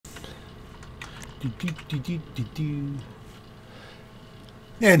And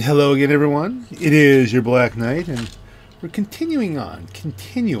hello again, everyone. It is your Black Knight, and we're continuing, mind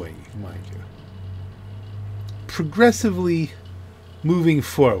you, progressively moving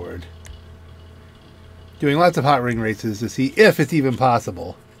forward, doing lots of Hotring races to see if it's even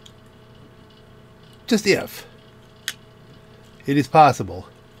possible, just if it is possible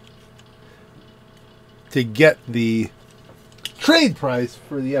to get the trade price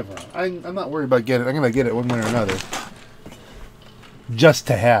for the Everon. I'm not worried about getting it. I'm going to get it one way or another, just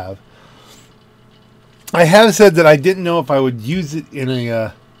to have. I have said that I didn't know if I would use it in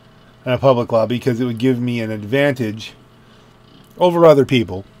a public lobby because it would give me an advantage over other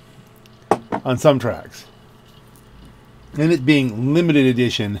people on some tracks. And it being limited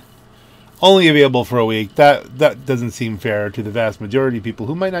edition, only available for a week, that doesn't seem fair to the vast majority of people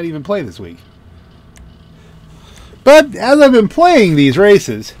who might not even play this week. But as I've been playing these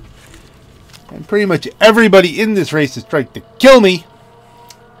races, and pretty much everybody in this race has tried to kill me,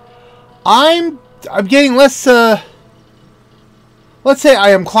 I'm getting less, let's say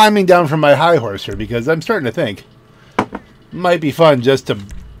I am climbing down from my high horse here, because I'm starting to think it might be fun just to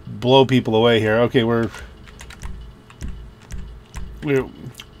blow people away here. Okay, we're yeah,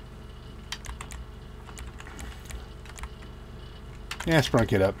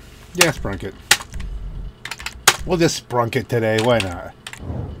 sprunk it up. Yeah, sprunk it. We'll just sprunk it today. Why not?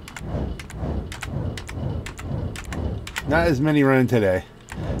 Not as many running today.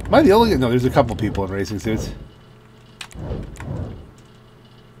 Am I the only? No, there's a couple people in racing suits.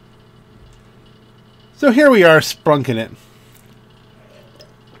 So here we are, sprunking it.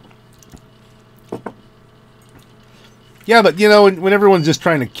 Yeah, but you know, when everyone's just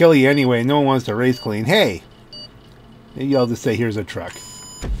trying to kill you anyway, no one wants to race clean. Hey, maybe I'll just say, here's a truck.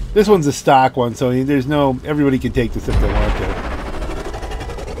 This one's a stock one, so there's no... Everybody can take this if they want to.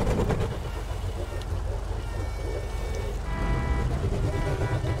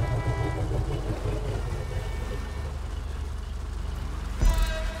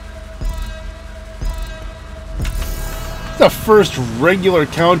 It's the first regular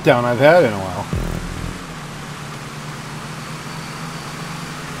countdown I've had in a while.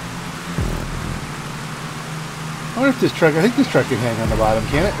 I wonder if this truck... I think this truck can hang on the bottom,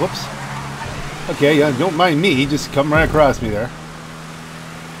 can it? Whoops. Okay, yeah, don't mind me. Just come right across me there.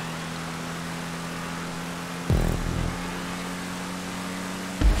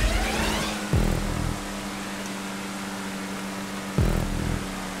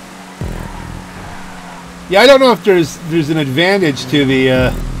 Yeah, I don't know if there's an advantage to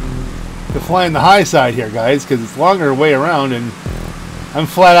the flying the high side here, guys, because it's longer way around, and I'm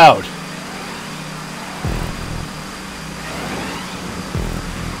flat out.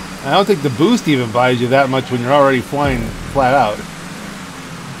 I don't think the boost even buys you that much when you're already flying flat out.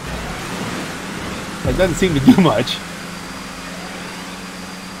 It doesn't seem to do much.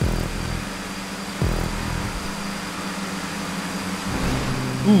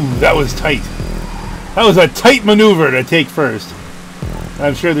 Ooh, that was tight. That was a tight maneuver to take first.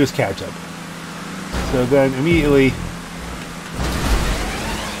 I'm sure there's catch-up. So then immediately...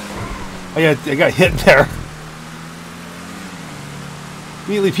 I got hit there.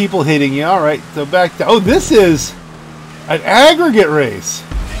 Immediately people hitting you. Alright, so back to... Oh, this is an aggregate race.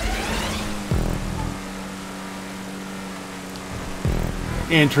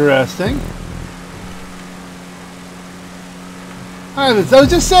 Interesting. I was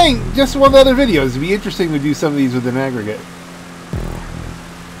just saying, just one of the other videos, it'd be interesting to do some of these with an aggregate.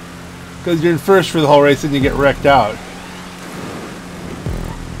 Because you're in first for the whole race and you get wrecked out.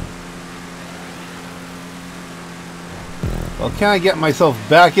 Well, can I get myself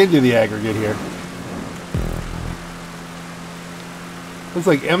back into the aggregate here? Looks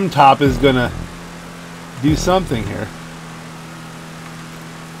like M-Top is gonna do something here.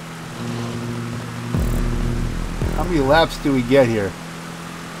 How many laps do we get here?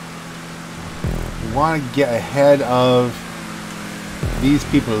 We want to get ahead of these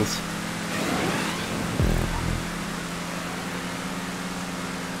people's.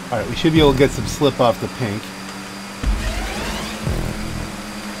 Alright, we should be able to get some slip off the pink.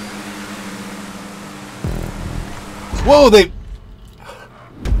 Whoa,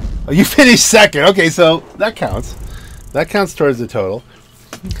 oh, you finished second. Okay, so that counts. That counts towards the total.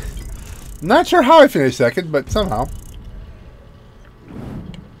 Not sure how I finished second, but somehow.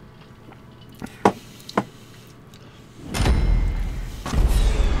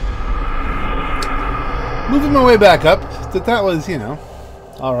 Moving my way back up. That was, you know,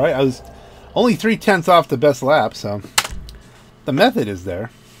 alright. I was only 3/10 off the best lap, so the method is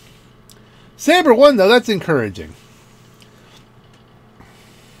there. Sabre won, though. That's encouraging.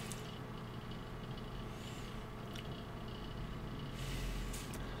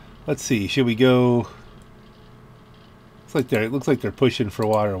 Let's see. Should we go? It looks like they're pushing for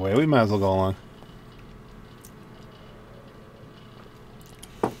waterway. We might as well go along.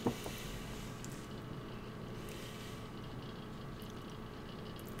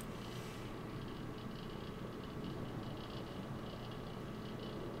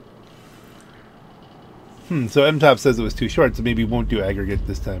 So M-Top says it was too short, so maybe we won't do aggregate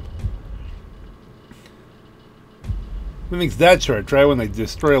this time. What makes that short? Try when they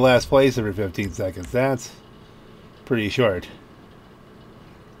destroy last place every 15 seconds. That's pretty short.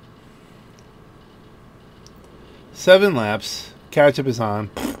 7 laps. Catch-up is on.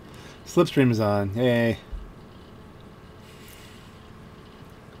 Slipstream is on. Yay.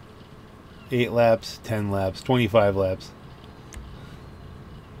 8 laps, 10 laps, 25 laps.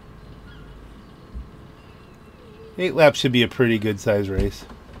 8 laps should be a pretty good size race.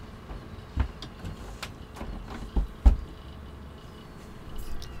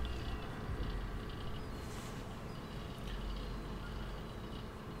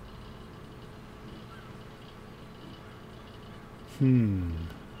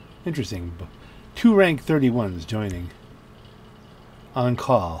 Interesting. 2 rank 31s joining. On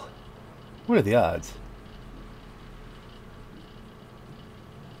call. What are the odds?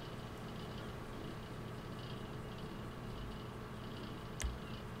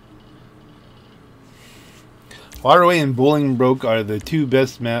 Waterway and Bolingbrook are the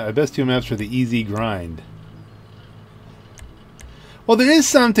best two maps for the easy grind. Well, there is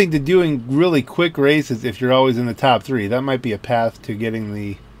something to doing really quick races if you're always in the top 3. That might be a path to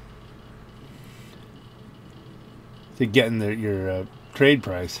getting your trade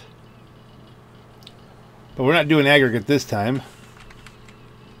price. But we're not doing aggregate this time.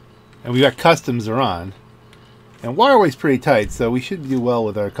 And we got customs are on. And waterway's pretty tight, so we should do well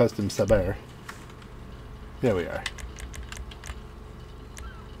with our custom sub-air. There we are.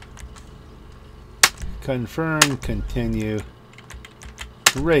 Confirm, continue.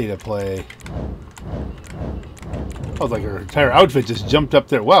 Ready to play. Oh, like her entire outfit just jumped up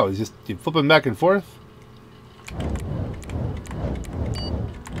there. Wow, you flipping back and forth?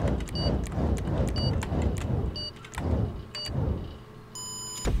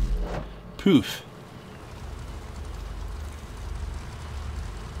 Poof.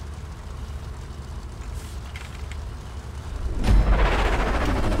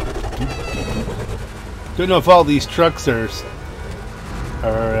 Don't know if all these trucks are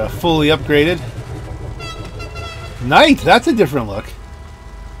fully upgraded. Night, that's a different look.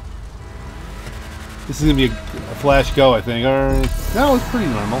 This is gonna be a flash go, I think. Or no, it's pretty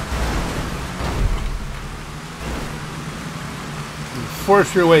normal.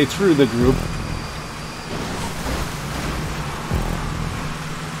 Force your way through the group.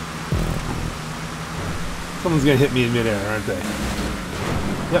 Someone's gonna hit me in midair, aren't they?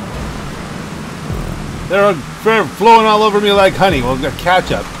 Yep. They're flowing all over me like honey. Well, we've got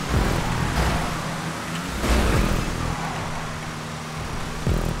catch up.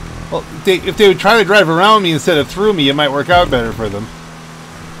 Well, if they would try to drive around me instead of through me, it might work out better for them.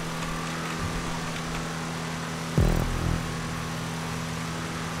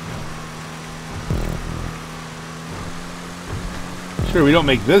 Sure, we don't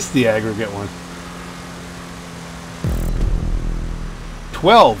make this the aggregate one.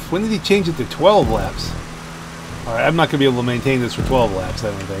 12. When did he change it to 12 laps? Alright, I'm not going to be able to maintain this for 12 laps, I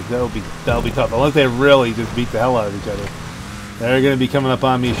don't think. That'll be tough. Unless they really just beat the hell out of each other. They're going to be coming up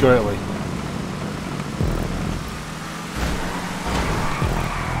on me shortly.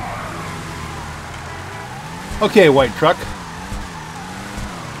 Okay, white truck.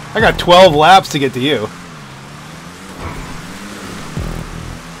 I got 12 laps to get to you.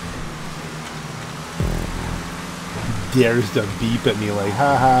 Dares to beep at me like,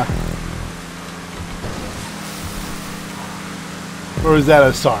 haha. Or was that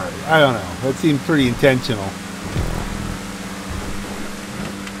a sorry? I don't know. That seemed pretty intentional.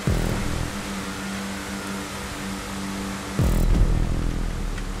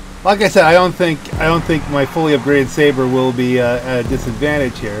 Like I said, I don't think my fully upgraded Saber will be at a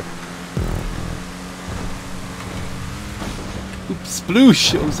disadvantage here. Oops,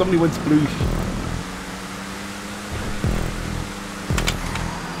 sploosh! Oh, somebody went sploosh.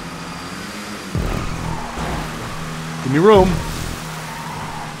 Give me room.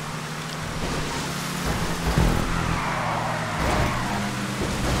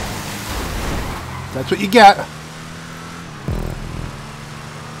 That's what you get.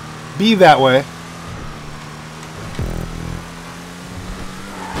 Be that way.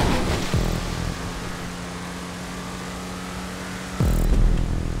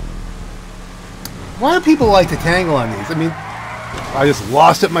 Why do people like to tangle on these? I mean, I just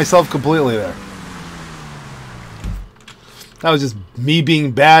lost it myself completely there. That was just me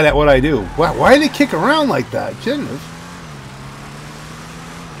being bad at what I do. Why did it kick around like that? It shouldn't have.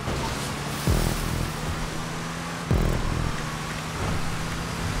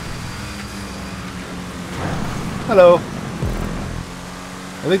 Hello.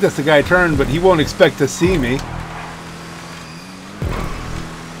 I think that's the guy turned, but he won't expect to see me.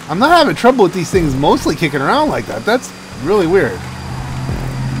 I'm not having trouble with these things mostly kicking around like that. That's really weird.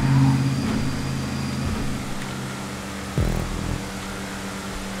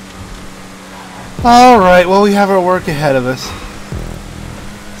 Alright, well, we have our work ahead of us.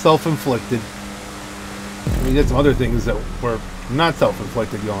 Self-inflicted. We did some other things that were not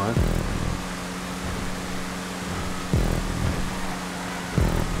self-inflicted going on.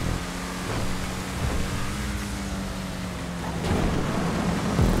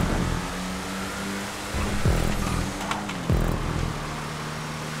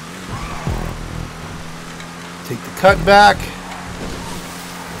 Take the cut back.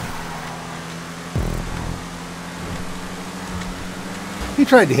 He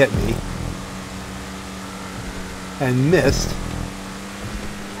tried to hit me and missed.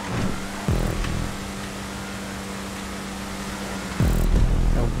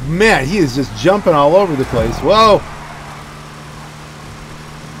 Oh, man, he is just jumping all over the place. Whoa!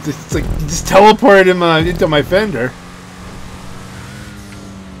 It's like he just teleported him into my fender.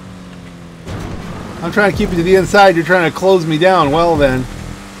 I'm trying to keep it to the inside. You're trying to close me down. Well then,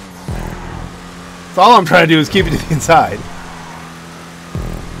 that's all I'm trying to do is keep it to the inside.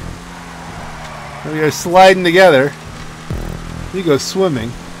 We are sliding together. You go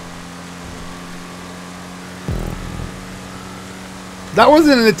swimming. That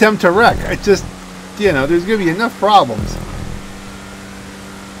wasn't an attempt to wreck. I just, you know, there's going to be enough problems.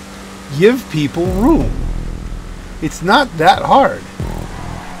 Give people room. It's not that hard.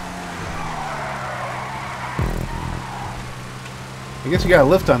 I guess you got to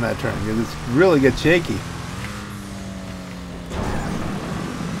lift on that turn because it really gets shaky.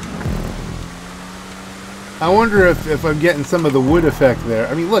 I wonder if I'm getting some of the wood effect there.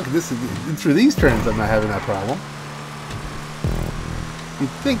 I mean, look, this is through these turns I'm not having that problem.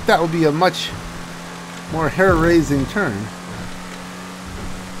 You'd think that would be a much more hair-raising turn.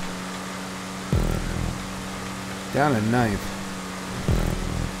 Down a ninth.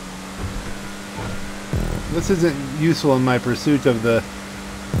 This isn't useful in my pursuit of the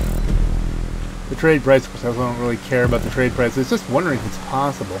trade price, because I don't really care about the trade price. It's just wondering if it's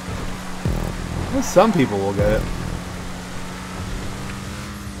possible. Well, some people will get it.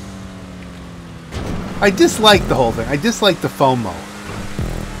 I dislike the whole thing. I dislike the FOMO.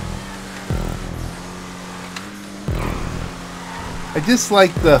 I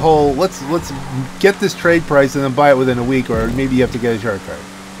dislike the whole let's get this trade price and then buy it within a week, or maybe you have to get a shark card.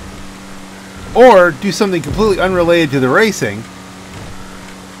 Or do something completely unrelated to the racing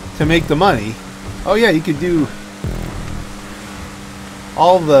to make the money. Oh yeah, you could do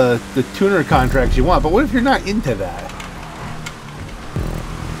all the tuner contracts you want, but what if you're not into that?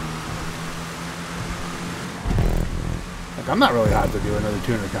 Like, I'm not really hot to do another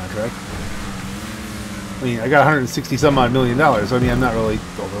tuner contract. I mean, I got 160 some odd $1 million, so I mean, I'm not really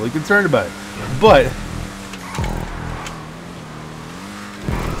overly concerned about it. But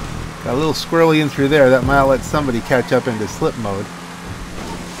got a little squirrely in through there. That might let somebody catch up into slip mode.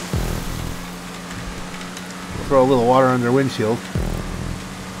 Throw a little water on their windshield.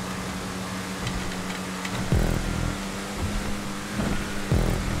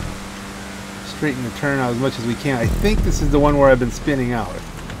 Straighten the turn out as much as we can. I think this is the one where I've been spinning out.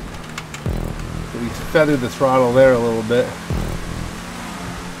 So we feather the throttle there a little bit.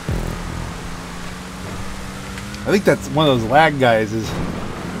 I think that's one of those lag guys.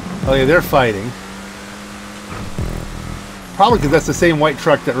 Oh yeah, they're fighting. Probably because that's the same white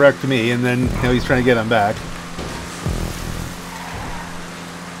truck that wrecked me, and then he's trying to get him back.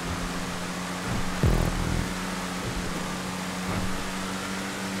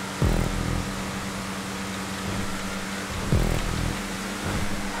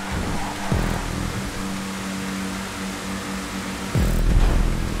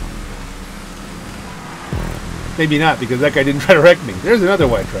 Maybe not, because that guy didn't try to wreck me. There's another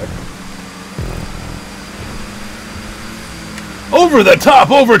white truck. Over the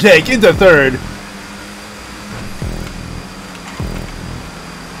top overtake into third.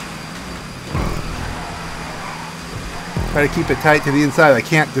 Try to keep it tight to the inside. I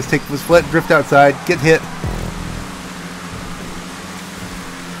can't just take this flat, drift outside, get hit.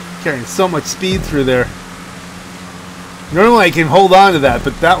 Carrying so much speed through there. Normally I can hold on to that,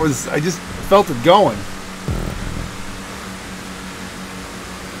 but that was, I just felt it going.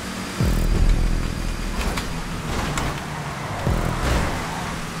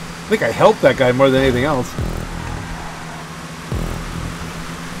 think I helped that guy more than anything else.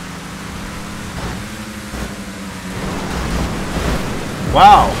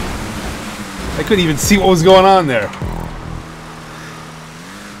 Wow. I couldn't even see what was going on there.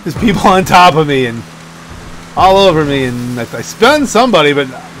 There's people on top of me and all over me, and I spun somebody, but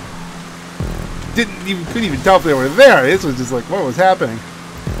couldn't even tell if they were there. This was just like, what was happening?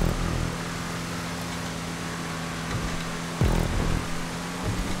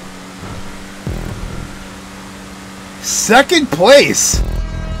 Second place.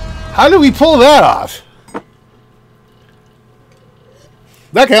 How did we pull that off?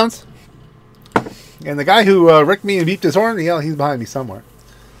 That counts. And the guy who wrecked me and beeped his horn, yeah, he's behind me somewhere.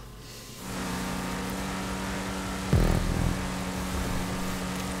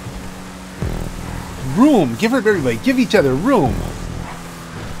 Room. Give everybody. Give each other room.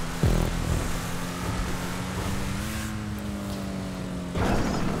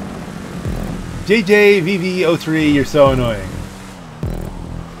 JJVV03, you're so annoying.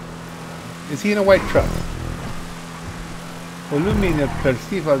 Is he in a white truck? I don't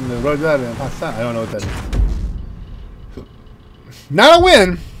know what that is. Not a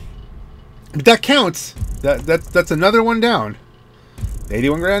win, but that counts. That's another one down.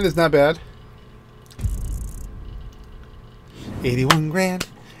 81 grand is not bad. 81 grand.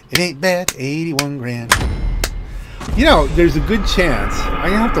 It ain't bad. 81 grand. You know, there's a good chance.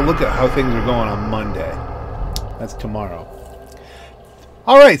 I'm going to have to look at how things are going on Monday. That's tomorrow.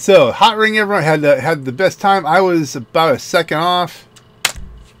 Alright, so Hotring, everyone had the best time. I was about a second off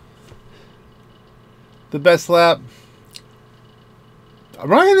the best lap.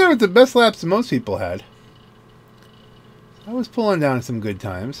 Right in there with the best laps most people had. I was pulling down some good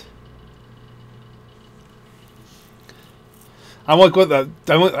times. I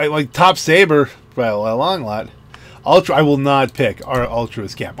like Top Saber by a long lot. Ultra, I will not pick our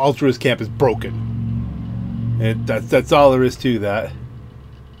Altruist Camp. Altruist Camp is broken. That's all there is to that.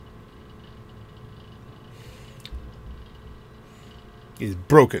 Is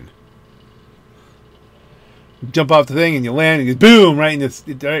broken. You jump off the thing and you land and you boom right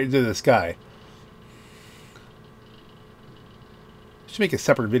into the sky. Should make a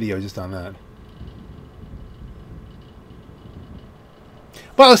separate video just on that.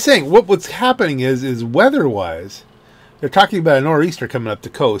 But I was saying, what's happening is weather-wise, they're talking about a nor'easter coming up the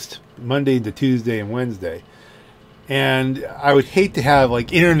coast Monday to Tuesday and Wednesday, and I would hate to have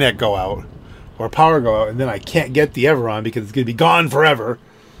like internet go out or power go out, and then I can't get the Everon because it's going to be gone forever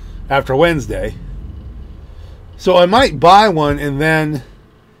after Wednesday. So I might buy one, and then,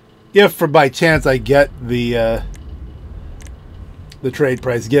 if for by chance I get the trade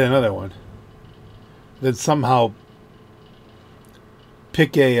price, get another one. Then somehow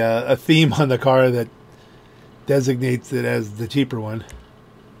pick a theme on the car that designates it as the cheaper one.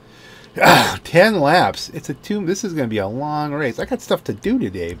 10 laps. It's a two. This is going to be a long race. I got stuff to do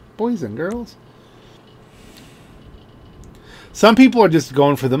today, boys and girls. Some people are just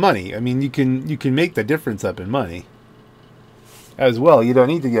going for the money. I mean, you can make the difference up in money as well. You don't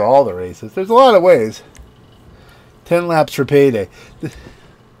need to get all the races. There's a lot of ways. 10 laps for payday.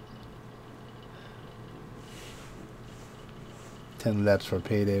 10 laps for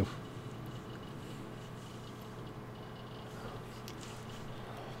payday.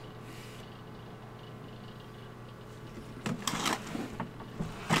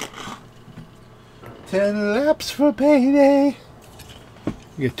 Ten laps for payday.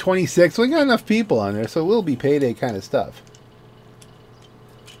 We get 26. We got enough people on there, so it will be payday kind of stuff.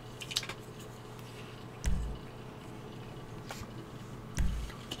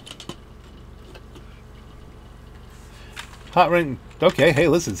 Hotring. Okay, hey,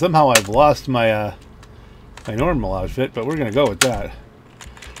 listen. Somehow I've lost my my normal outfit, but we're gonna go with that.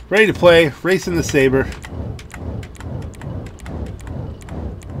 Ready to play. Racing the Saber.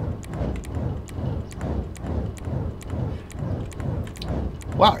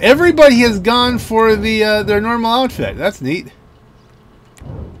 Wow, everybody has gone for the their normal outfit. That's neat.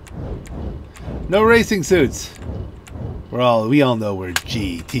 No racing suits. We all know we're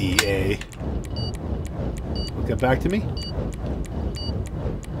GTA. Look it back to me.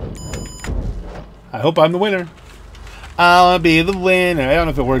 I hope I'm the winner. I'll be the winner. I don't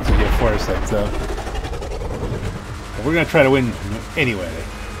know if it works with your foresight, so but we're gonna try to win anyway.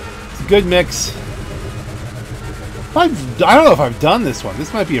 It's a good mix. I don't know if I've done this one.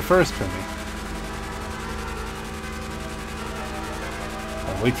 This might be a first for me.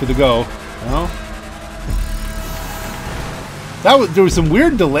 I'll wait for the go. No? There was some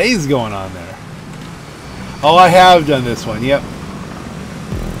weird delays going on there. Oh, I have done this one. Yep.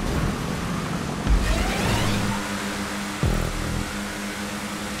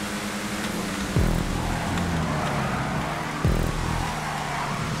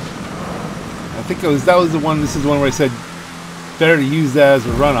 think that was the one. This is the one where I said better to use that as a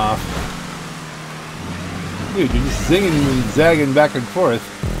runoff. Dude, you're just zinging and zagging back and forth.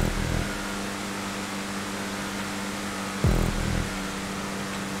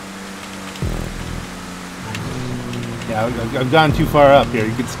 Yeah, I've gone too far up here.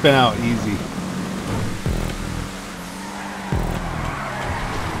 You can spin out easy.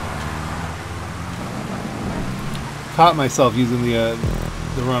 Caught myself using the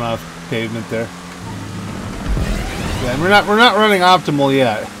runoff pavement there. Yeah, and we're not running optimal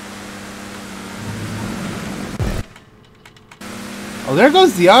yet. Oh, there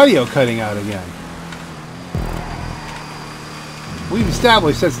goes the audio cutting out again. We've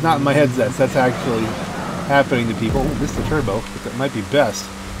established that's not in my headsets. That's actually happening to people. Oh, missed the turbo, but that might be best.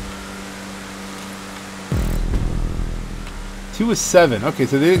 2 was 7. Okay,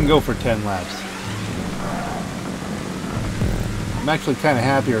 so they didn't go for 10 laps. I'm actually kind of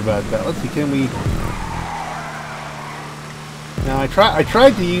happier about that. Let's see, can we... Now, I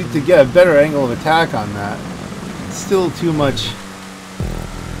tried to get a better angle of attack on that. It's still too much...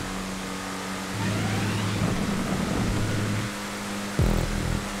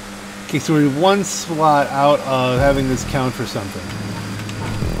 Okay, so we're one slot out of having this count for something.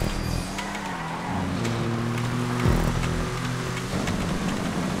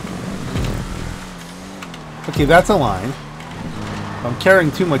 Okay, that's a line. I'm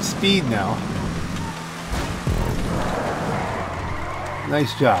carrying too much speed now.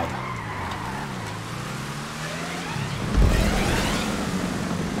 Nice job.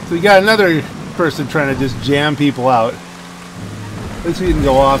 So we got another person trying to just jam people out. At least we didn't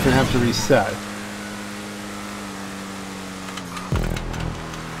go off and have to reset.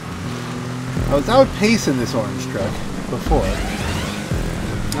 I was outpacing this orange truck before.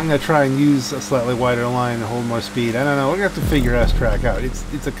 I'm going to try and use a slightly wider line and hold more speed. I don't know. We're going to have to figure this track out.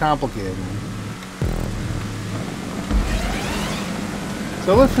 It's a complicated one.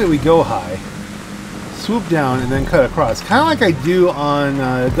 So let's say we go high, swoop down, and then cut across. Kind of like I do on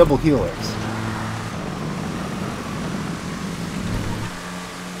double helix.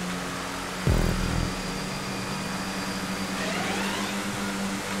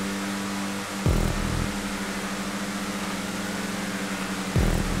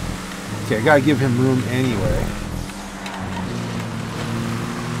 Okay, I gotta give him room anyway.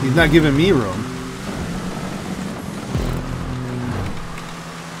 He's not giving me room.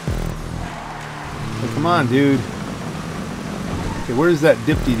 So come on, dude. Okay, where's that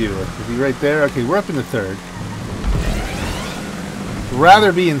dip-de-doo? Is he right there? Okay, we're up in the third.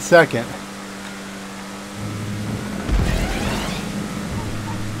 Rather be in second.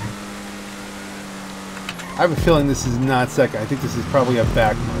 I have a feeling this is not second. I think this is probably a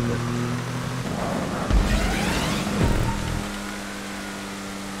back marker.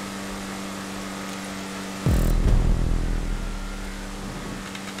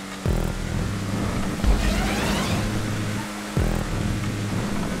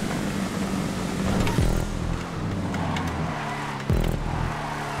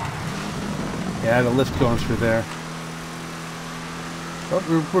 Yeah, I had a lift going through there.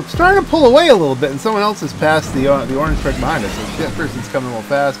 Well, we're starting to pull away a little bit, and someone else has passed the orange truck behind us. So that person's coming a little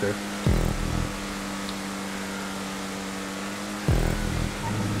faster.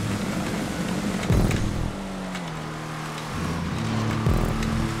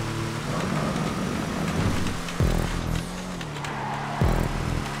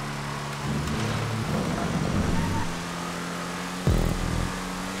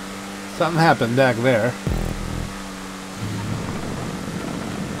 Something happened back there.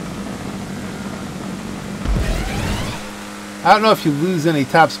 I don't know if you lose any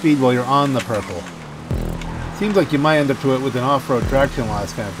top speed while you're on the purple. Seems like you might end up to it with an off-road traction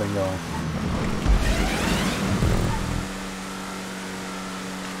loss kind of thing going.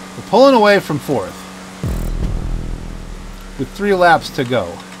 We're pulling away from fourth with 3 laps to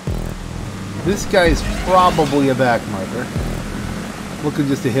go. This guy's probably a back marker, looking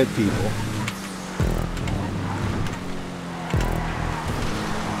just to hit people.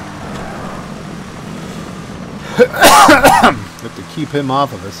 Have to keep him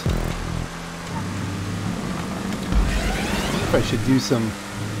off of us. I wonder if I should do some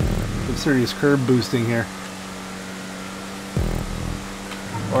serious curb boosting here.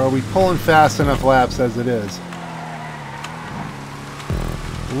 Or are we pulling fast enough laps as it is?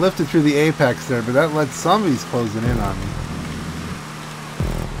 Lifted through the apex there, but that lets somebody's closing in on me.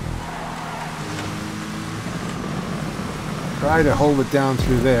 Try to hold it down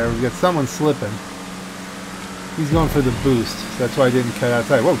through there. We've got someone slipping. He's going for the boost. That's why I didn't cut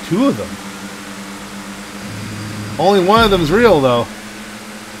outside. Whoa, 2 of them. Only one of them's real, though.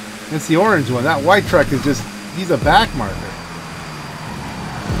 It's the orange one. That white truck is just, he's a back marker.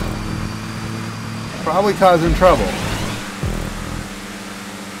 Probably causing trouble.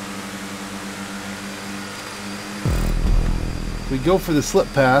 We go for the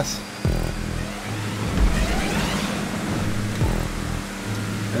slip pass.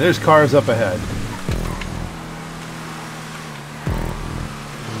 And there's cars up ahead.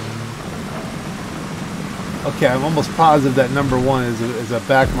 Okay, I'm almost positive that number 1 is a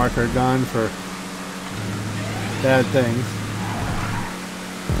back marker gone for bad things.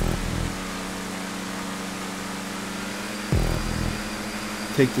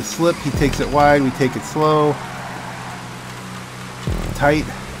 Take the slip, he takes it wide, we take it slow. Tight.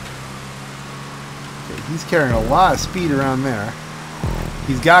 Okay, he's carrying a lot of speed around there.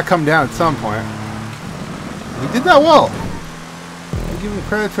 He's got to come down at some point. He did that well. I give him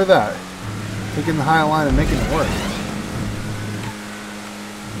credit for that. Taking the high line and making it work.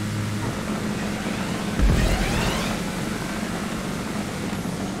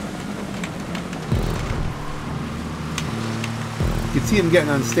 You can see him getting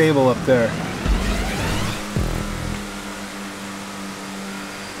unstable up there.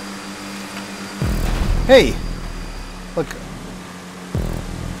 Hey! Look.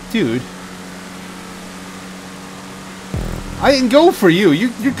 Dude. I didn't go for you.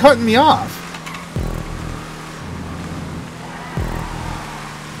 You're cutting me off.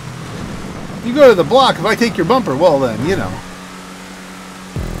 You go to the block. If I take your bumper, well then, you know.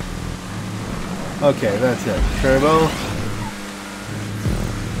 Okay, that's it. Turbo.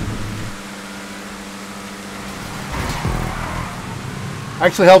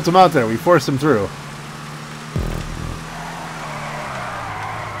 Actually helped him out there. We forced him through.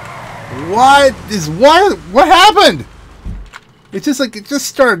 What happened? It's just like it just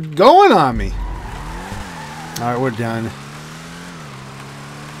started going on me. Alright, we're done.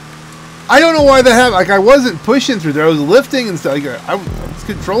 I don't know why that happened. Like I wasn't pushing through there. I was lifting and stuff. Like, I was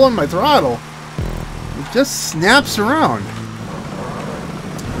controlling my throttle. It just snaps around.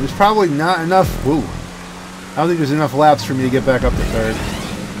 There's probably not enough. Whoa. I don't think there's enough laps for me to get back up to third.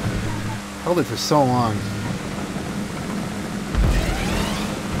 Held it for so long.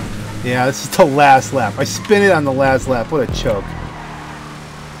 Yeah, this is the last lap. I spin it on the last lap. What a choke.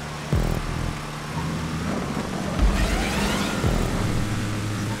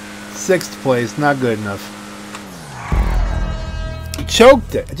 Sixth place, not good enough.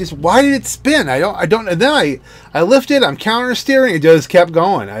 Choked it. Why did it spin? I don't. And then I lifted. I'm counter steering. It just kept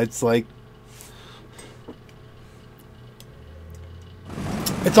going. It's like,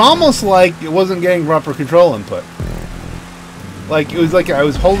 it's almost like it wasn't getting proper control input. Like it was like I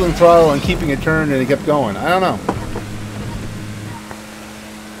was holding throttle and keeping it turned, and it kept going. I don't know.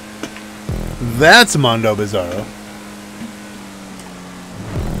 That's Mondo Bizarro.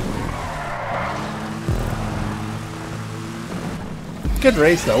 Good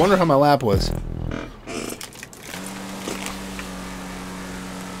race though. I wonder how my lap was.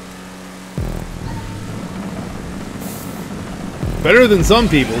 Better than some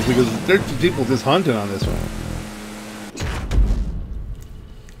people's because there's people just hunting on this one.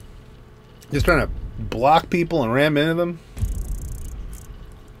 Just trying to block people and ram into them.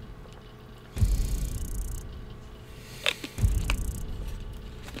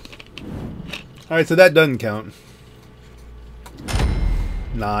 Alright, so that doesn't count.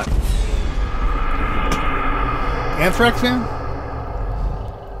 Not. Anthrax fan?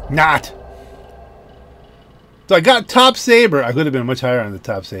 Not. So I got Top Saber. I could have been much higher on the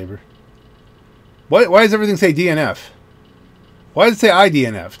Top Saber. Why does everything say DNF? Why does it say I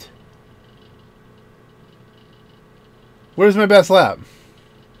DNF'd? Where's my best lap?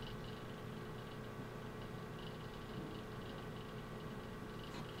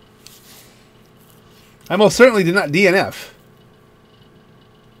 I most certainly did not DNF.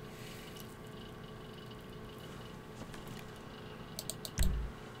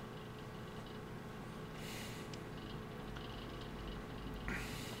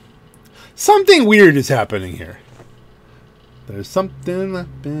 Something weird is happening here. There's something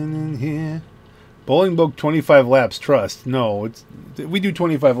happening here. Bolingbrook 25 laps, trust. No, we do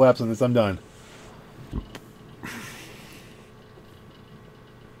 25 laps on this, I'm done.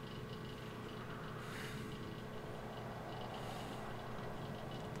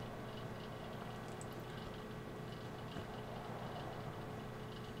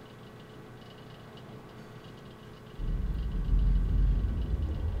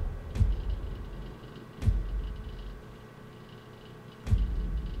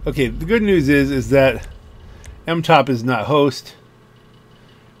 Okay, the good news is that M-Top is not host.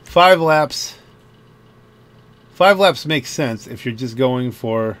 5 laps. 5 laps makes sense if you're just going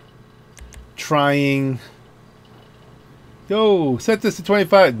for trying... Yo, set this to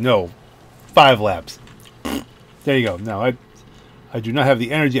 25. No, 5 laps. There you go. Now, I do not have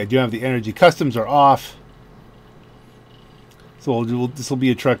the energy. I do have the energy. Customs are off. So this will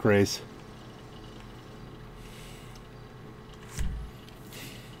be a truck race.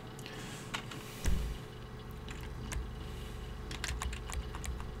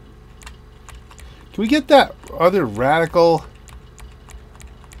 Can we get that other radical?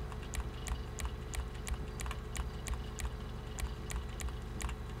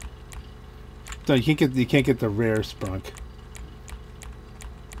 No, you can't get the rare sprunk.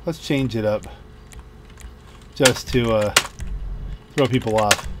 Let's change it up just to throw people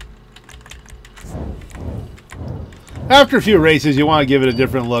off. After a few races, you want to give it a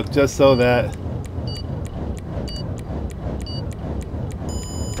different look, just so that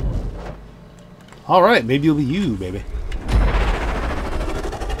all right, maybe it'll be you, baby.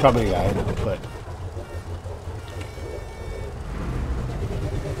 Probably a guy, but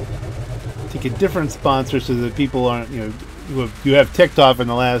take a different sponsor so that people aren't, you know, you have ticked off in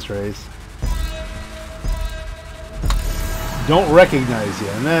the last race, don't recognize you,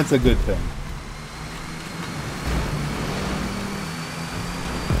 and that's a good thing.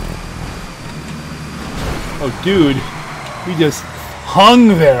 Oh, dude, we just hung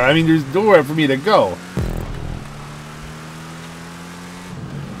there. I mean, there's nowhere for me to go.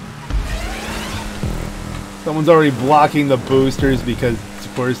 Someone's already blocking the boosters because,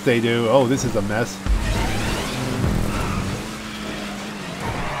 of course, they do. Oh, this is a mess.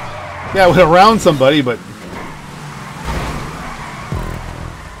 Yeah, I went around somebody, but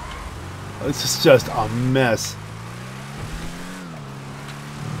this is just a mess.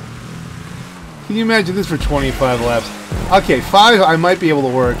 Can you imagine this for 25 laps? Okay, 5 I might be able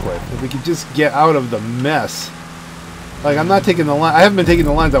to work with. If we could just get out of the mess. Like, I'm not taking the line. I haven't been taking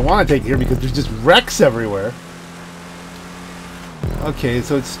the lines I want to take here because there's just wrecks everywhere. Okay,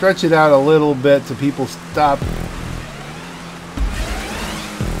 so stretch it out a little bit so people stop.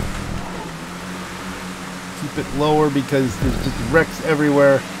 Keep it lower because there's just wrecks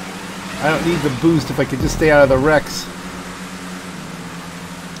everywhere. I don't need the boost if I could just stay out of the wrecks.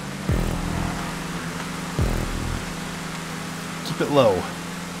 Keep it low.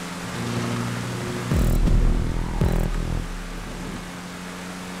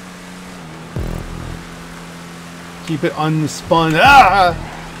 Keep it unspun. Ah!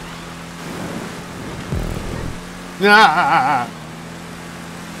 Ah!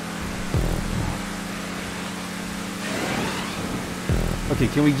 Okay,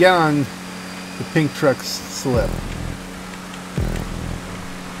 can we get on the pink truck's slip?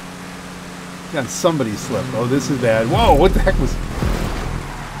 Get on somebody's slip. Oh, this is bad. Whoa, what the heck was...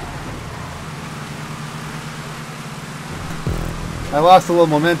 I lost a little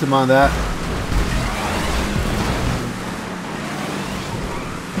momentum on that.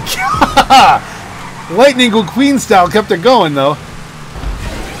 Lightning McQueen style kept it going, though.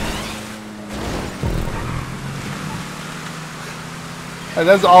 And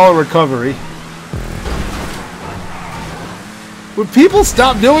that's all recovery. Would people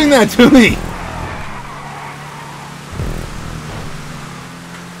stop doing that to me?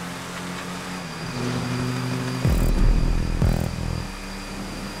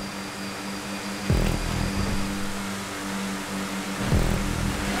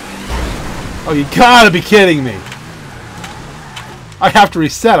 Oh, you gotta be kidding me. I have to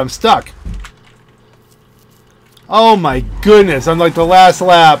reset. I'm stuck. Oh my goodness. I'm like the last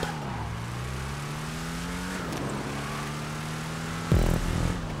lap.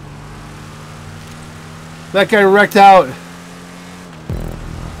 That guy wrecked out.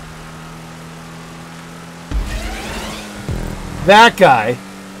 That guy.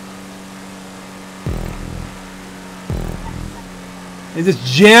 They just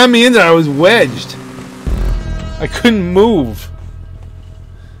jammed me in there. I was wedged. I couldn't move.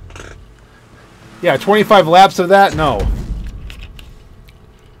 Yeah, 25 laps of that? No.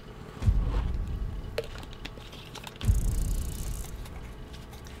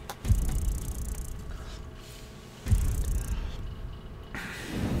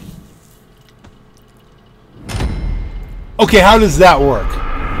 Okay, how does that work?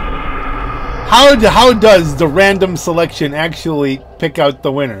 How does the random selection actually pick out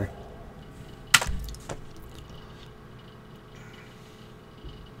the winner?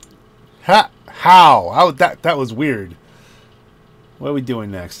 How? That was weird. What are we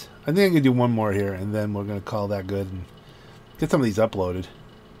doing next? I think I'm gonna do one more here, and then we're gonna call that good and get some of these uploaded.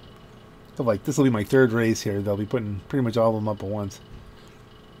 So like this will be my 3rd race here. They'll be putting pretty much all of them up at once.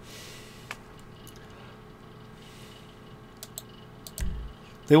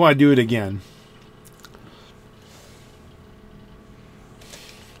 They want to do it again.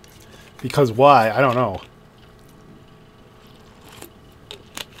 Because why? I don't know.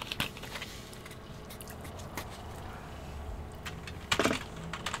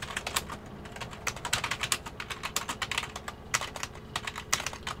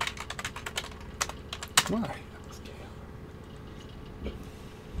 Why?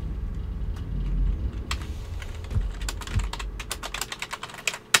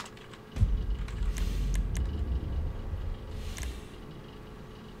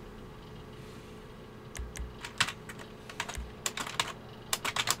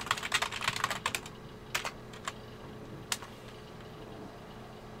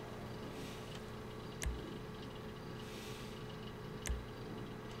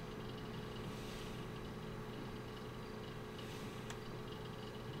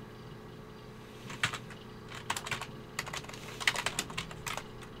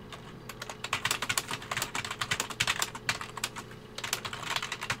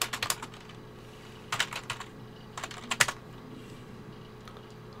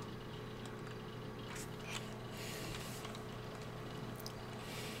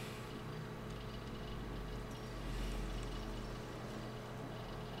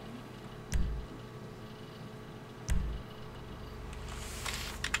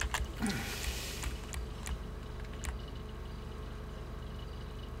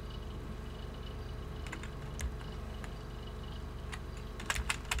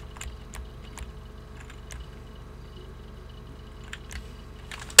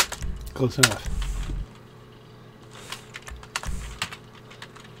 Close enough.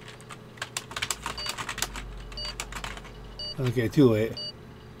 Okay, too late.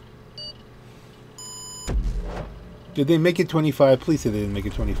 Did they make it 25? Please say they didn't make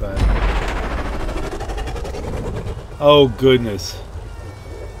it 25. Oh goodness.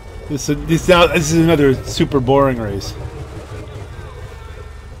 This is another super boring race.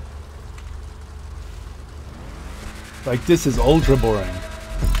 Like, this is ultra boring.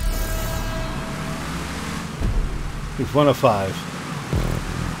 It's 1 of 5.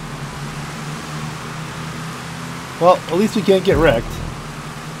 Well, at least we can't get wrecked.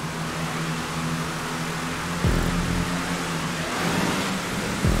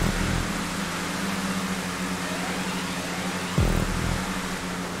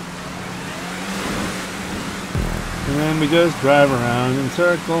 And then we just drive around in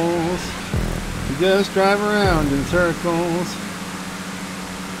circles. We just drive around in circles.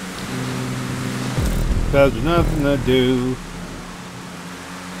 Cause there's nothing to do.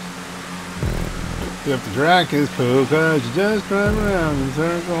 You have to track his poo cause you just drive around in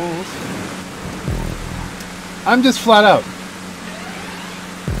circles. I'm just flat out.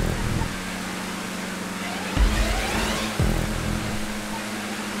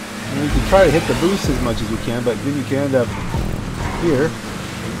 And you can try to hit the boost as much as you can, but then you can end up here.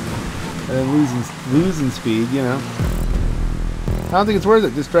 And then losing speed, you know. I don't think it's worth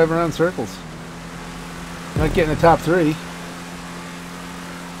it. Just drive around in circles. Not getting the top 3.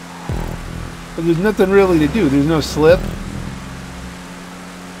 But there's nothing really to do. There's no slip.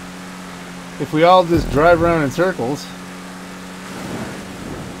 If we all just drive around in circles,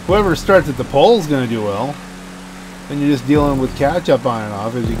 whoever starts at the pole is going to do well. And you're just dealing with catch up on and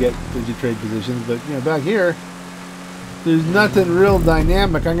off as you trade positions. But you know, back here, there's nothing real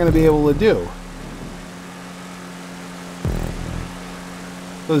dynamic I'm going to be able to do.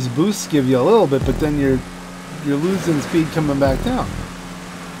 Those boosts give you a little bit, but then you're losing speed coming back down.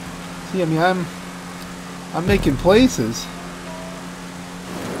 See, I mean, I'm making places.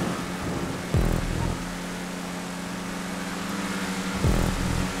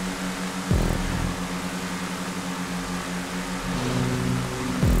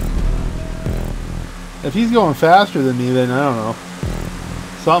 If he's going faster than me, then I don't know.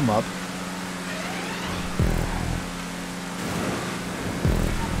 Something up.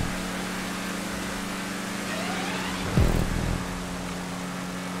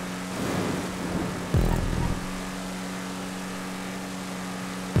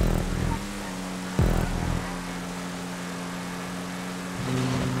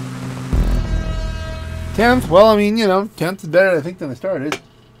 Tenth, well, I mean, you know, 10th is better, I think, than I started.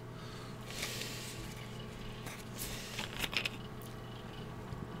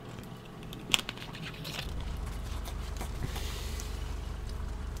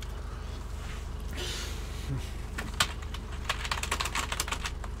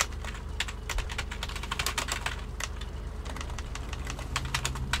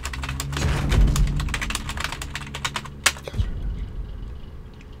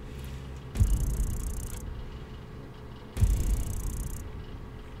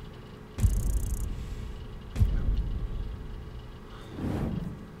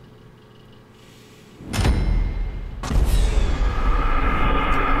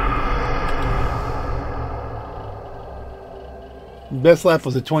 Best lap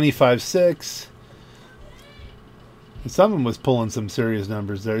was a 25.6. Someone was pulling some serious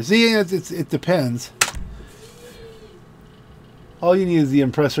numbers there. See, it depends. All you need is the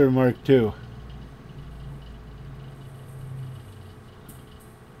Impressor Mark II.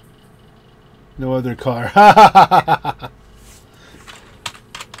 No other car.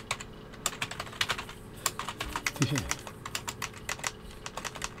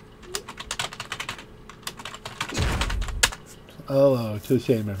 Oh, touche,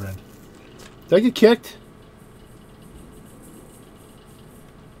 my friend. Did I get kicked?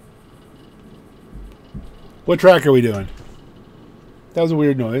 What track are we doing? That was a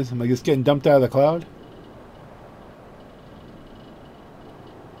weird noise. Am I just getting dumped out of the cloud?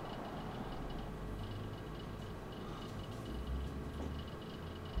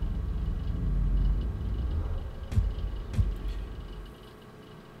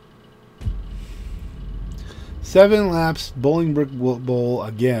 Seven laps, Bolingbrook Bowl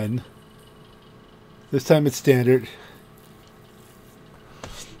again. This time it's standard.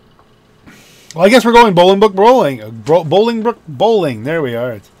 Well, I guess we're going Bolingbrook Bowling. Bolingbrook Bowling. There we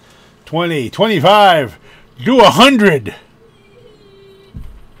are. It's 20, 25, do 100.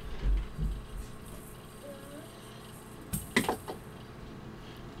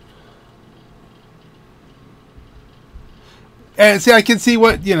 And see, I can see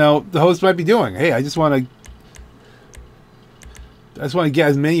what, you know, the host might be doing. Hey, I just want to get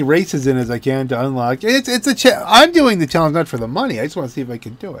as many races in as I can to unlock. It's I'm doing the challenge not for the money. I just want to see if I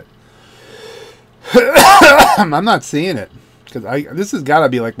can do it. I'm not seeing it because this has got to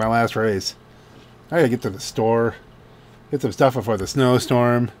be like my last race. I gotta get to the store, get some stuff before the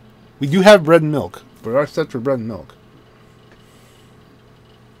snowstorm. We do have bread and milk. We are set for bread and milk.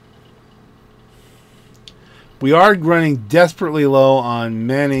 We are running desperately low on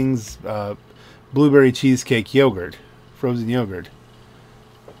Manning's blueberry cheesecake yogurt, frozen yogurt.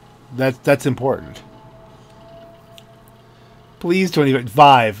 That's important. Please,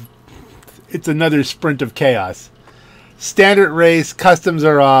 25. It's another sprint of chaos. Standard race, customs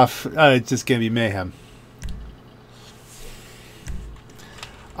are off. It's just gonna be mayhem.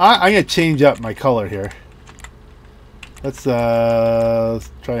 I'm gonna change up my color here. Let's try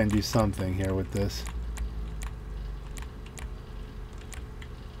and do something here with this.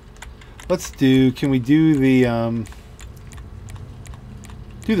 Let's do. Can we do the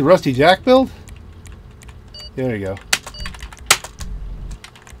Rusty Jack build? There you go.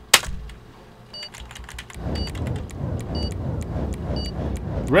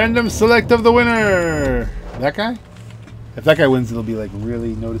 Random select of the winner. That guy? If that guy wins, it'll be like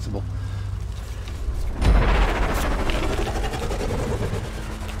really noticeable.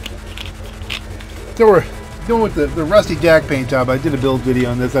 So we're going with the Rusty Jack paint job. I did a build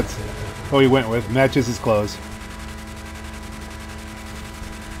video on this. That's what we went with. Matches his clothes.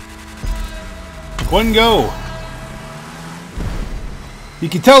 One go. You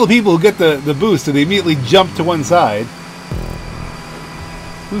can tell the people who get the boost, so they immediately jump to one side.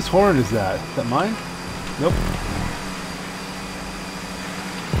 Whose horn is that? Is that mine? Nope.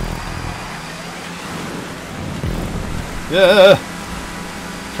 Yeah.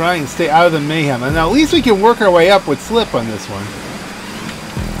 Try and stay out of the mayhem. And now at least we can work our way up with slip on this one.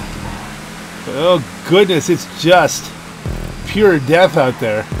 But oh goodness, it's just pure death out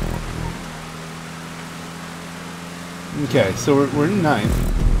there. Okay, so we're in 9th.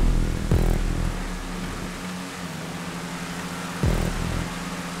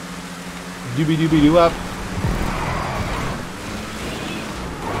 Doobie doobie doo up.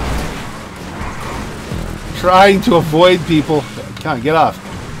 Trying to avoid people. Come on, get off.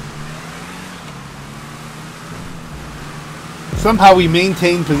 Somehow we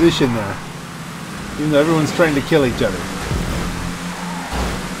maintain position there, even though everyone's trying to kill each other.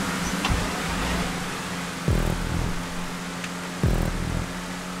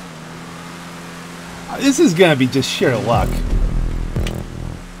 This is gonna be just sheer luck.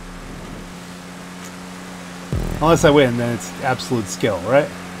 Unless I win, then it's absolute skill, right?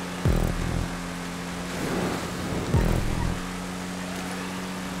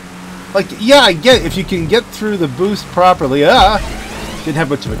 Like, yeah, I get it. If you can get through the boost properly. Didn't have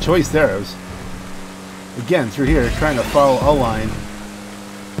much of a choice there. I was, again, through here, trying to follow a line.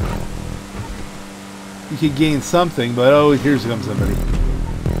 You could gain something, but oh, here comes somebody.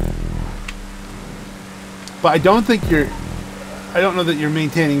 But I don't think I don't know that you're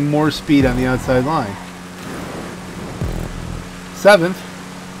maintaining more speed on the outside line. 7th.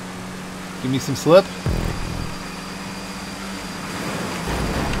 Give me some slip.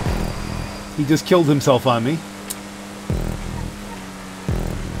 He just killed himself on me.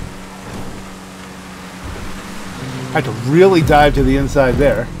 I had to really dive to the inside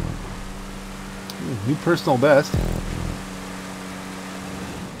there. New personal best.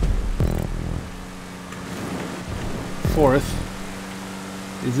 Fourth.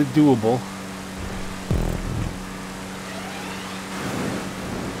 Is it doable?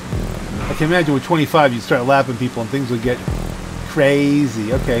 I can imagine with 25 you'd start lapping people and things would get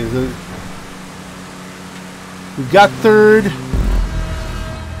crazy. Okay, so we've got third.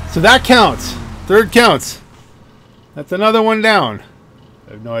 So that counts. Third counts. That's another one down.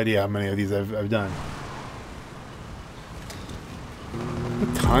 I have no idea how many of these I've done.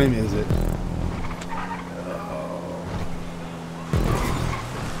 What time is it?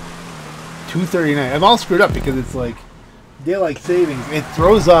 2:39. I'm all screwed up because it's like daylight savings. It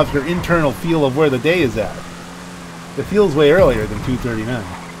throws off your internal feel of where the day is at. It feels way earlier than 2:39.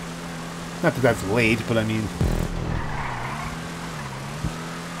 Not that that's late, but I mean...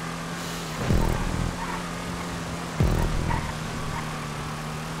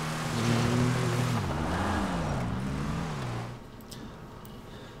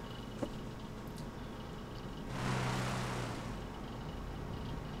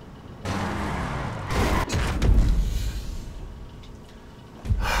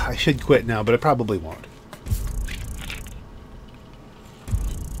 I should quit now, but I probably won't.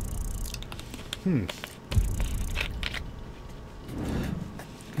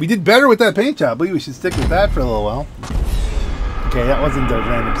 We did better with that paint job. We should stick with that for a little while. Okay, that wasn't a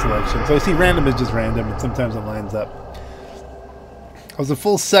random selection. So I see random is just random, and sometimes it lines up. I was a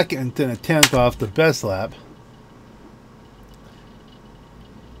full second and a tenth off the best lap.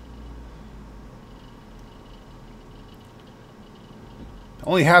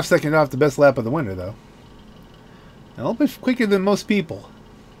 Only half second off the best lap of the winter, though. A little bit quicker than most people.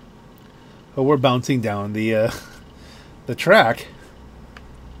 Oh, we're bouncing down the track.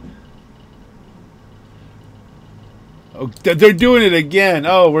 Oh, they're doing it again.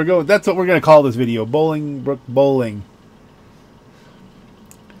 Oh, we're going. That's what we're going to call this video. Bolingbrook Bowling.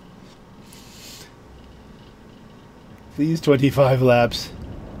 Please, 25 laps.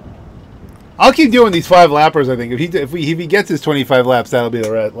 I'll keep doing these 5 lappers. I think if he gets his 25 laps, that'll be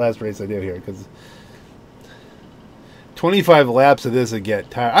the last race I do here, because 25 laps of this, I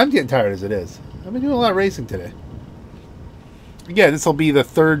get tired. I'm getting tired as it is. I've been doing a lot of racing today. Again, this will be the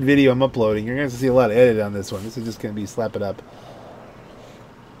 3rd video I'm uploading. You're going to see a lot of edit on this one. This is just going to be slap it up.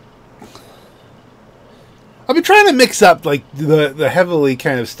 I've been trying to mix up like the heavily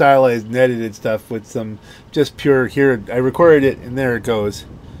kind of stylized and edited stuff with some just pure here. I recorded it and there it goes.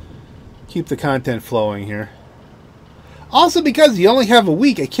 Keep the content flowing here. Also, because you only have a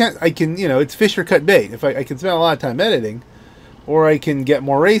week, I can, you know, it's fish or cut bait. If I can spend a lot of time editing, or I can get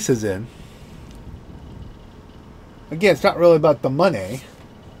more races in. Again, it's not really about the money,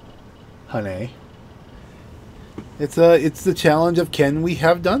 honey. It's the challenge of, can we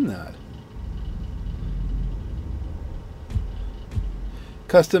have done that?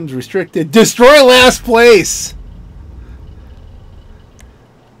 Customs restricted. Destroy last place.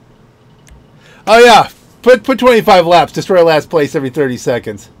 Oh yeah, put 25 laps. Destroy last place every 30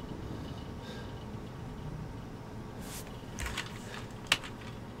 seconds.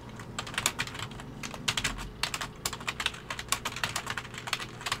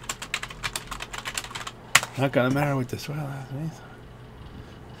 Not gonna matter with destroy last place.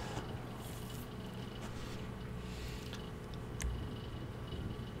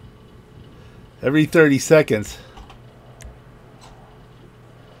 Every 30 seconds.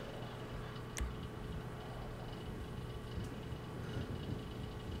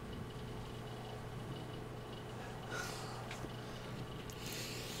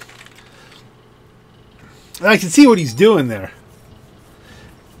 And I can see what he's doing there.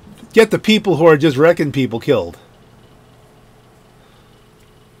 Get the people who are just wrecking people killed.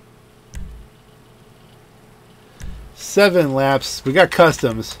 Seven laps. We got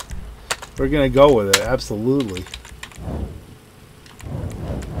customs. We're going to go with it. Absolutely.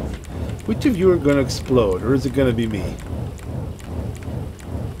 Which of you are going to explode? Or is it going to be me?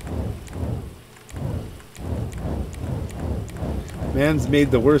 Man's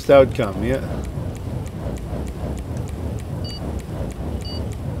made the worst outcome. Yeah.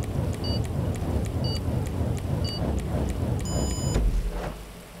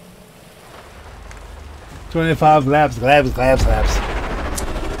 $25 laps.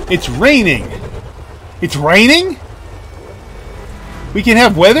 It's raining. It's raining? We can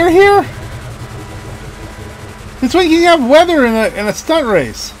have weather here? This way you can have weather in a stunt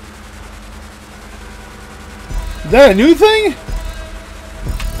race. Is that a new thing?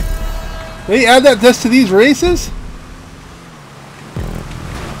 They add that just to these races?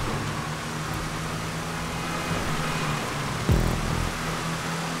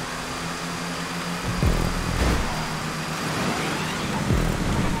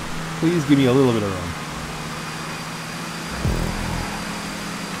 Please give me a little bit of room.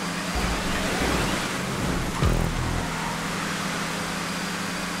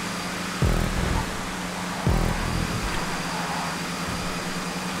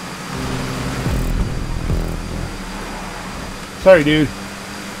 Sorry, dude.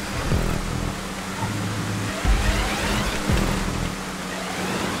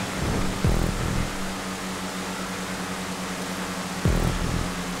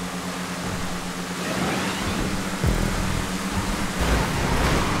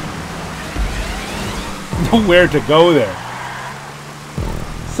 Nowhere to go there.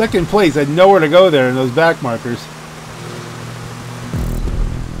 Second place, I had nowhere to go there in those back markers.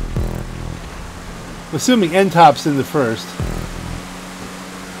 Assuming N-Top's in the first.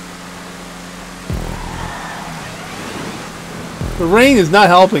 The rain is not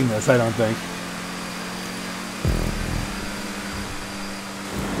helping this, I don't think.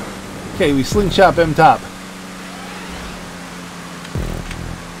 Okay, we slingshot M-Top.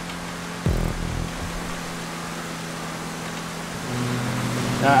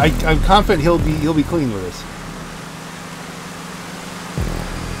 I'm confident he'll be clean with us.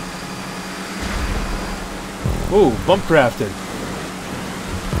 Ooh, bump drafted.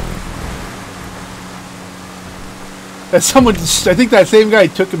 That someone, I think that same guy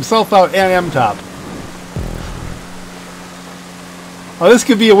took himself out and M-Top. Oh, this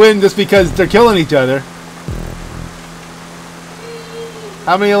could be a win just because they're killing each other.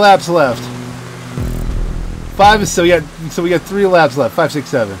 How many laps left? 5. So we got 3 laps left. 5, 6,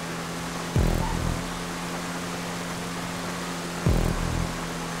 7.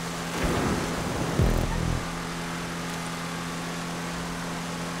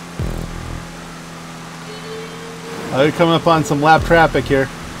 They're coming up on some lap traffic here.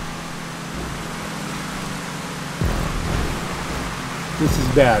 This is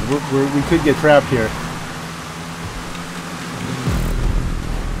bad. We could get trapped here.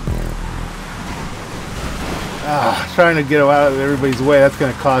 Trying to get out of everybody's way. That's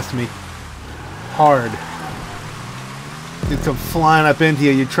going to cost me hard. They come flying up into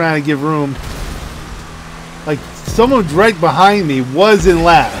you. You're trying to give room. Like, someone right behind me was in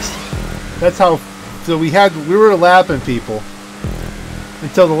last. That's how. So we were lapping people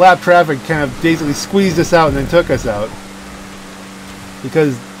until the lap traffic kind of basically squeezed us out and then took us out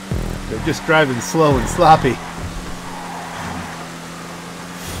because they're just driving slow and sloppy.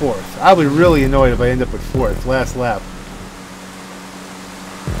 4th. I'll be really annoyed if I end up with 4th. Last lap.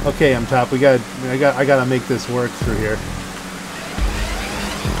 Okay, I'm top. I gotta make this work through here.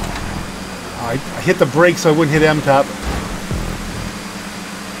 I hit the brakes so I wouldn't hit M-Top.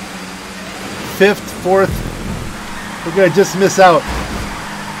 5th, 4th. We're gonna just miss out.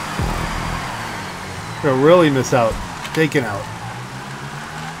 We're gonna really miss out. Taken out.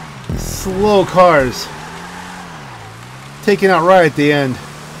 Slow cars. Taken out right at the end.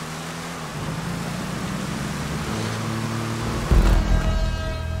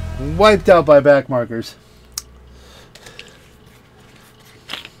 Wiped out by back markers.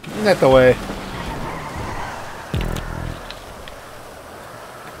 Isn't that the way?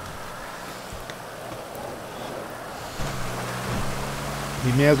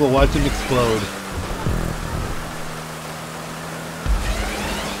 You may as well watch him explode.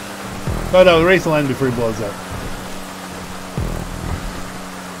 Oh no, the race will end before he blows up.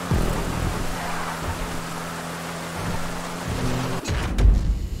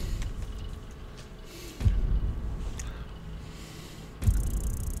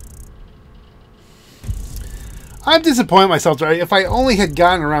 I'm disappointed in myself. If I only had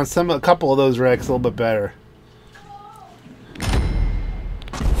gotten around a couple of those wrecks a little bit better.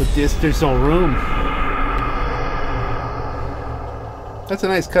 But there's no room. That's a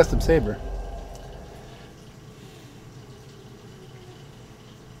nice custom Saber.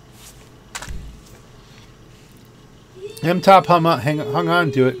 M-Top hung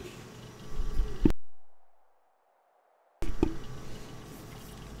on to it.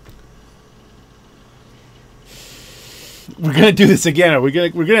 We're gonna do this again. We're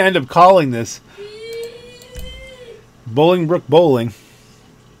gonna end up calling this Bolingbrook Bowling.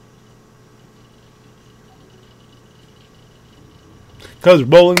 Because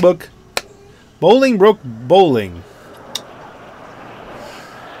Bolingbrook Bowling.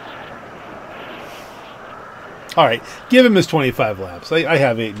 All right, give him his 25 laps. I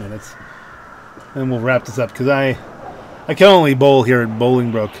have 8 minutes, and we'll wrap this up because I can only bowl here at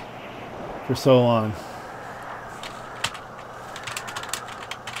Bolingbrook for so long.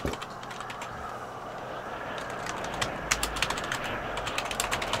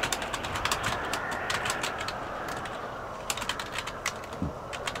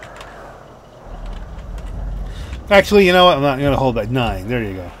 Actually, you know what? I'm not going to hold that 9. There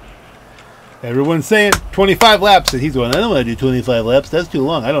you go. Everyone's saying 25 laps, and he's going, I don't want to do 25 laps. That's too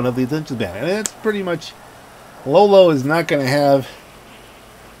long. I don't have the attention span. And that's pretty much... Lolo is not going to have...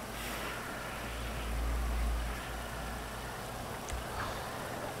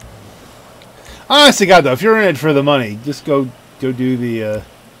 Honestly, God, though, if you're in it for the money, just go do the...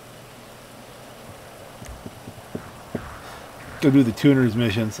 Go do the tuners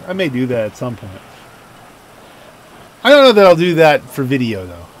missions. I may do that at some point. I don't know that I'll do that for video,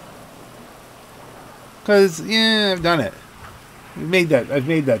 though. Because, yeah, I've done it. I've made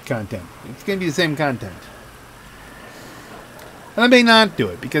that content. It's going to be the same content. And I may not do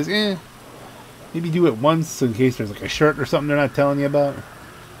it, because, maybe do it once in case there's like a shirt or something they're not telling you about.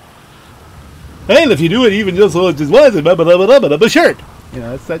 Hey, if you do it even just once, a shirt. You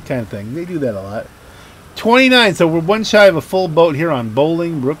know, it's that kind of thing. They do that a lot. 29, so we're one shy of a full boat here on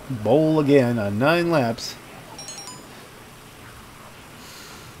Bolingbrook Bowl again on 9 laps.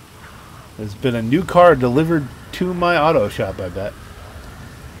 There's been a new car delivered to my auto shop, I bet.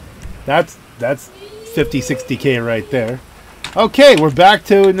 That's 50, 60K right there. Okay, we're back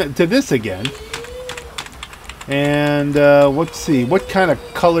to this again. And let's see, what kind of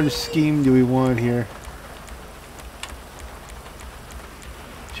color scheme do we want here?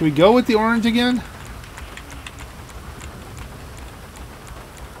 Should we go with the orange again?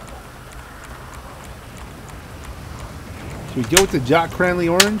 Should we go with the Jock Cranley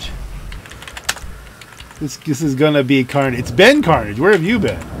orange? This is gonna be Carnage. It's been Carnage. Where have you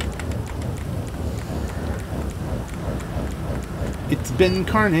been? It's been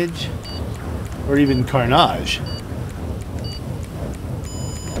Carnage. Or even Carnage.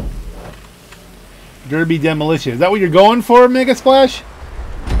 Derby Demolition. Is that what you're going for, Mega Splash?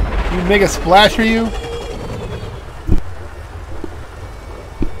 You Mega Splash, are you?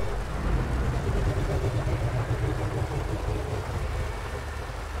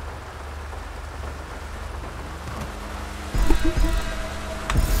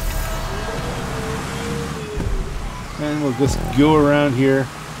 And we'll just go around here.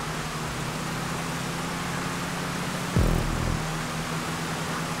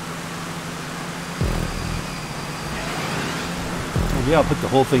 Oh, yeah, I'll put the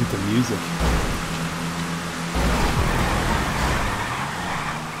whole thing to music.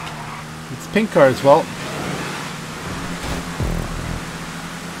 It's Pink Car's fault.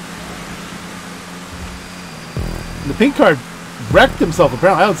 The Pink Car wrecked himself,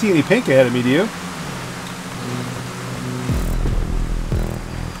 apparently. I don't see any pink ahead of me, do you?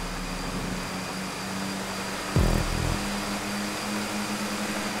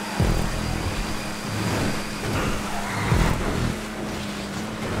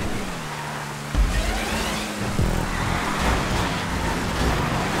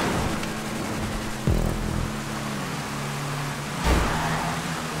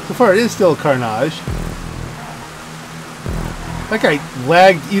 So far, it is still Carnage. That guy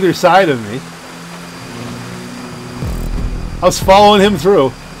lagged either side of me. I was following him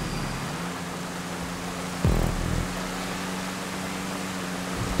through.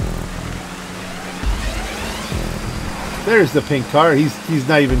 There's the pink car. He's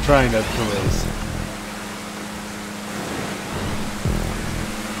not even trying to race.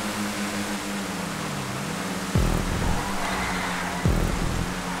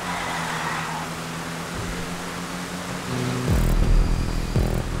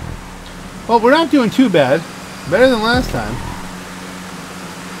 Well, we're not doing too bad. Better than last time.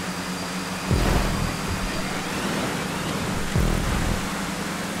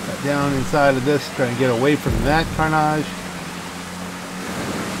 Got down inside of this, trying to get away from that Carnage.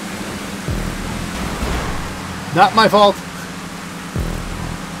 Not my fault.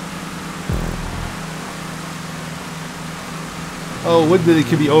 Oh, would that it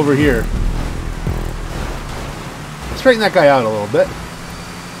could be over here. Straighten that guy out a little bit.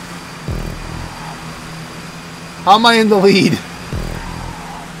 How am I in the lead?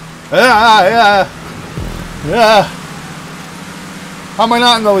 Yeah. How am I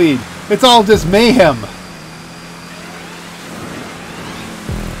not in the lead? It's all just mayhem.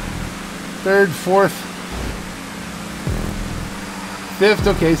 Third, fourth, fifth.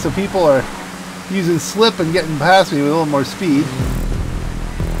 Okay, so people are using slip and getting past me with a little more speed.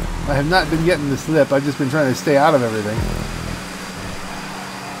 I have not been getting the slip. I've just been trying to stay out of everything.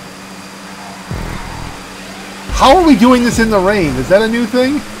 How are we doing this in the rain? Is that a new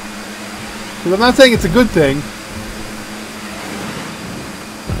thing? Because I'm not saying it's a good thing.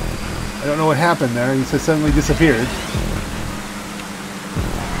 I don't know what happened there. He just suddenly disappeared.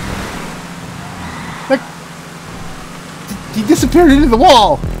 Like, he disappeared into the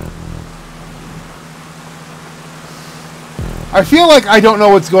wall. I feel like I don't know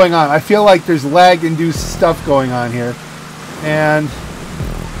what's going on. I feel like there's lag-induced stuff going on here. And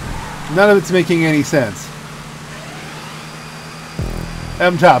none of it's making any sense.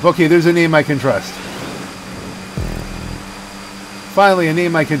 M-Top. Okay, there's a name I can trust. Finally, a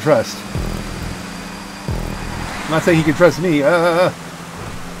name I can trust. I'm not saying he can trust me.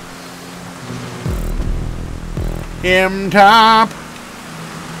 M-Top.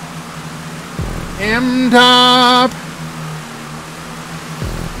 M-Top.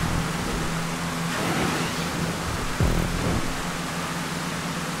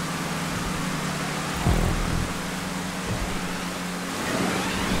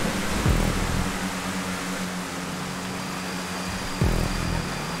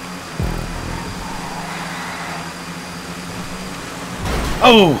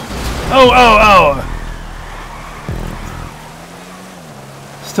 Oh! Oh, oh, oh!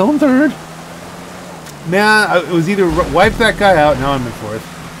 Still in third. Man, it was either wipe that guy out, now I'm in fourth.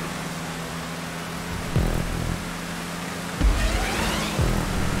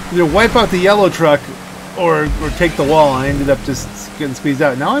 Either wipe out the yellow truck or take the wall. I ended up just getting squeezed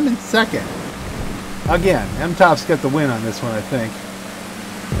out. Now I'm in second. Again, M-Top's got the win on this one, I think.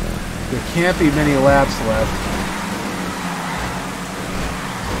 There can't be many laps left.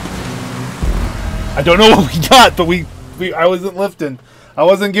 I don't know what we got, but I wasn't lifting. I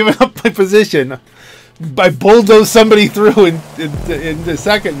wasn't giving up my position. I bulldozed somebody through in the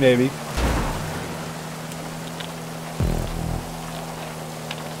second, maybe.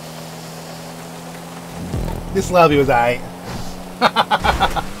 This lobby was aight.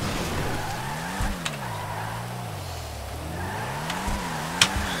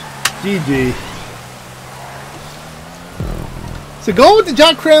 GG. So going with the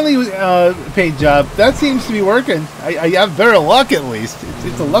John Cranley paint job, that seems to be working. I have better luck at least.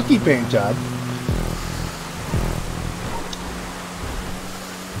 It's a lucky paint job.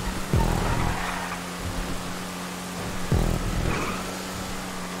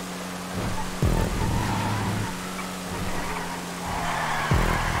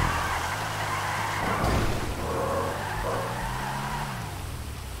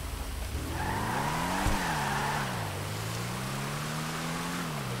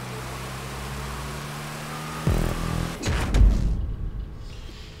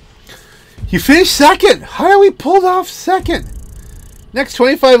 You finished second. How are we pulled off second? Next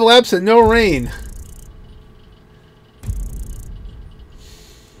 25 laps and no rain.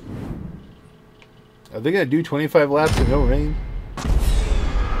 Are they going to do 25 laps and no rain?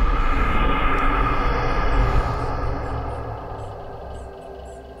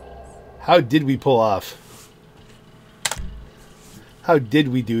 How did we pull off? How did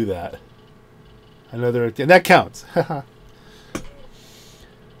we do that? Another, and that counts.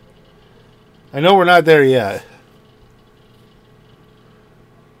 I know we're not there yet.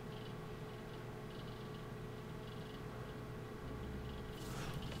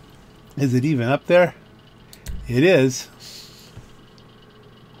 Is it even up there? It is.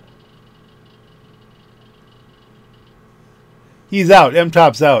 He's out.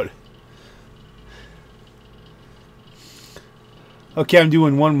 M-Top's out. Okay, I'm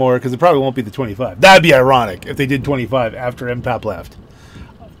doing one more because it probably won't be the 25. That'd be ironic if they did 25 after M-Top left.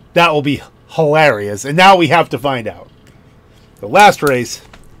 That will be hilarious, and now we have to find out. The last race,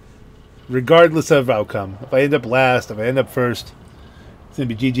 regardless of outcome. If I end up last, if I end up first, it's going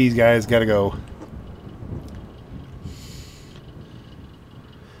to be GG's, guys. Got to go.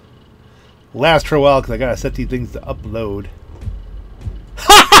 Last for a while because I got to set these things to upload.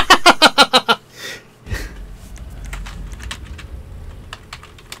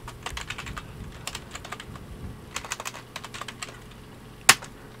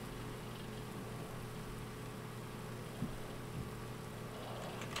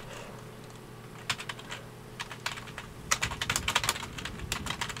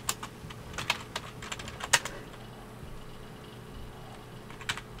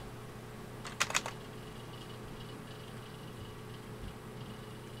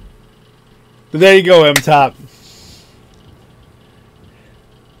 But there you go, M-Top.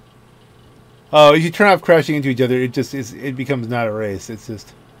 Oh, if you turn off crashing into each other, it just is. It becomes not a race. It's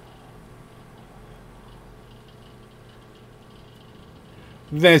just.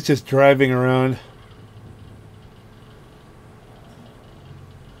 Then it's just driving around.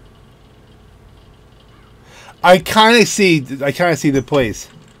 I kind of see the place.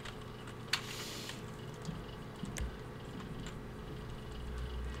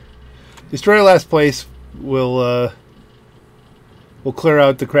 Destroy last place will clear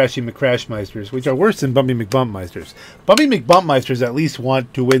out the Crashy McCrashmeisters, which are worse than Bumpy McBumpmeisters. Bumpy McBumpmeisters at least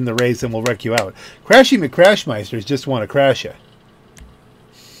want to win the race and will wreck you out. Crashy McCrashmeisters just want to crash you.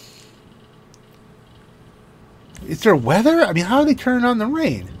 Is there weather? I mean, how are they turning on the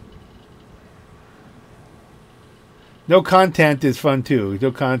rain? No contact is fun too.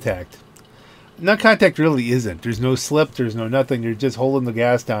 No contact. No contact really isn't. There's no slip. There's no nothing. You're just holding the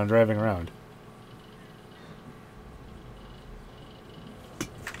gas down, driving around.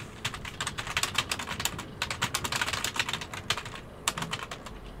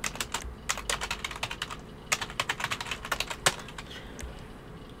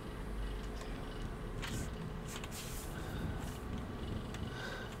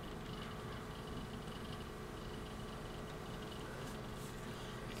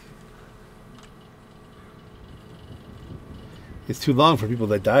 It's too long for people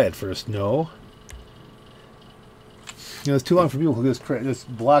that die at first. No. You know, it's too long for people who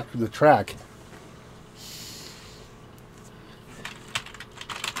just block the track.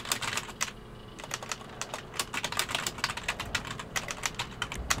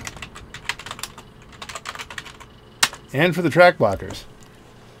 And for the track blockers.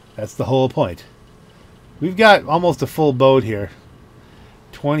 That's the whole point. We've got almost a full boat here.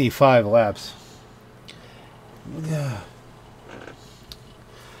 25 laps. Yeah.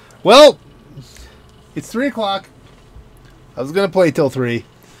 Well, it's 3 o'clock. I was going to play till 3.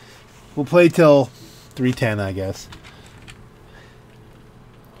 We'll play till 3:10, I guess.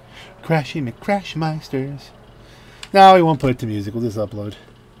 Crashy McCrashmeisters. No, we won't put it to music. We'll just upload.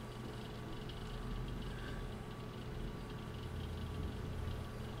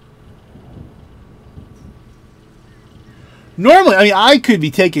 Normally, I mean, I could be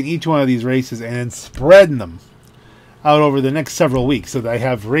taking each one of these races and spreading them out over the next several weeks so that I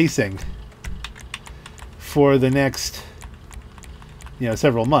have racing for the next, you know,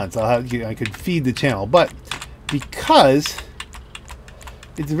 several months. I could feed the channel, but because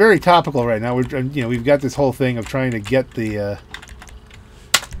it's very topical right now, we've got this whole thing of trying to get the.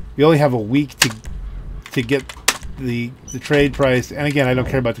 We only have a week to get the trade price, and again, I don't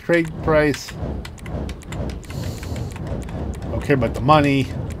care about the trade price. I don't care about the money.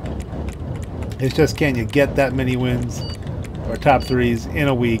 It's just, can you get that many wins or top 3s in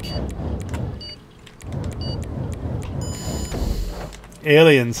a week?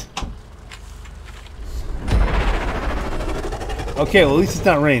 Aliens. Okay, well, at least it's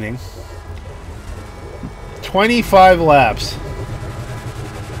not raining. 25 laps.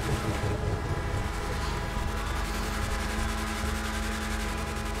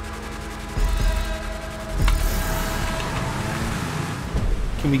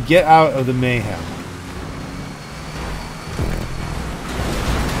 Can we get out of the mayhem?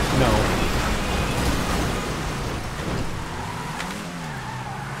 No.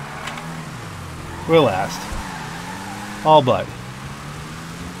 We're last. All but.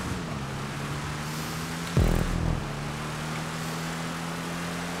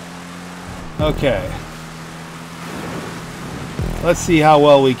 Okay. Let's see how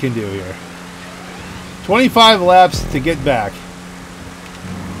well we can do here. 25 laps to get back.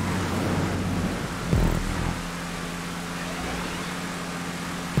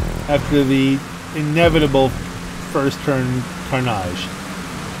 After the inevitable first turn carnage.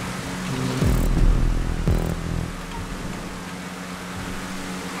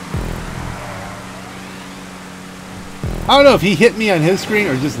 I don't know if he hit me on his screen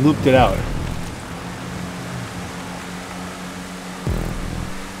or just looped it out.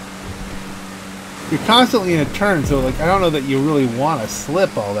 You're constantly in a turn, so like I don't know that you really want to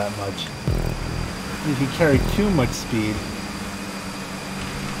slip all that much. You can carry too much speed.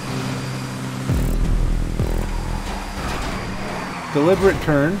 Deliberate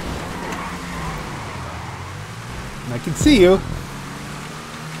turn. And I can see you.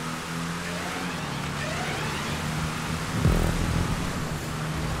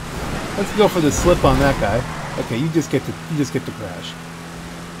 Let's go for the slip on that guy. Okay, you just get to crash.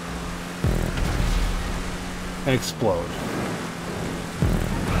 And explode.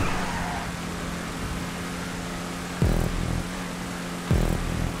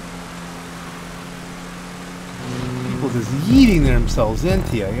 People just yeeting themselves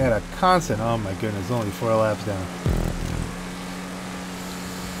into you. I got a constant. Oh my goodness, only 4 laps down.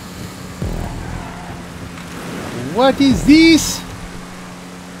 What is this?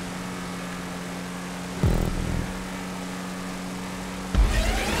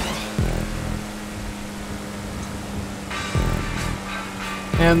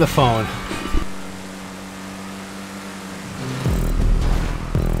 And the phone.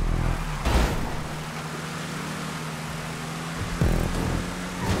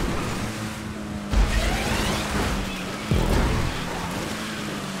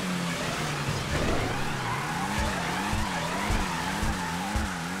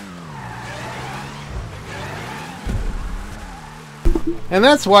 And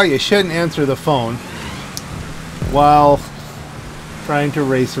that's why you shouldn't answer the phone while trying to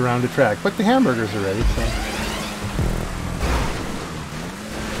race around a track. But the hamburgers are ready, so.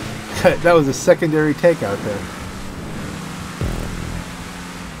 That was a secondary takeout there.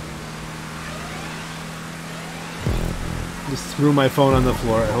 Just threw my phone on the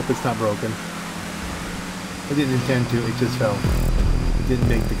floor. I hope it's not broken. I didn't intend to, it just fell. It didn't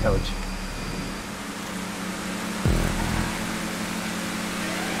make the couch.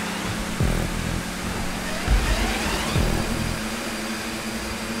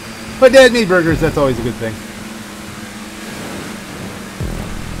 But Dad made burgers, that's always a good thing.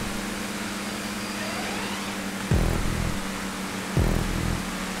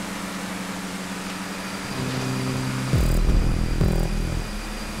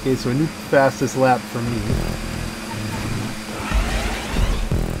 Okay, so a new fastest lap for me.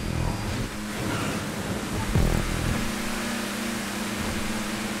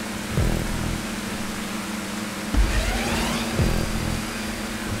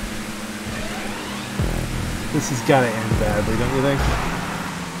 This has got to end badly, don't you think?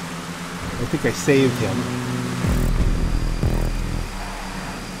 I think I saved him.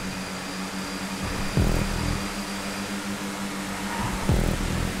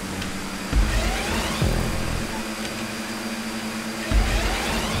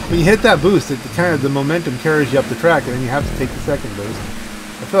 When you hit that boost, the momentum carries you up the track, and then you have to take the second boost.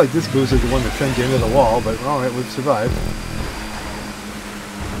 I feel like this boost is the one that sends you into the wall, but alright, we've survived.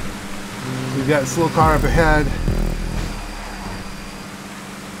 We've got a slow car up ahead.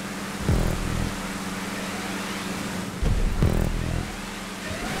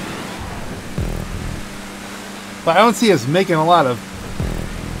 But I don't see us making a lot of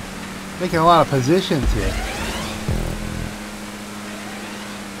positions here.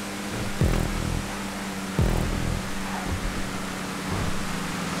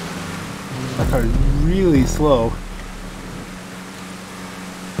 That car is really slow.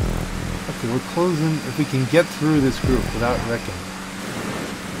 Okay, we're closing. If we can get through this group without wrecking.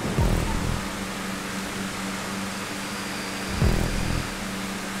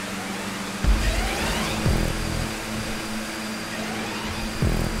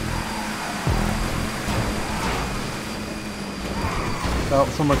 Well,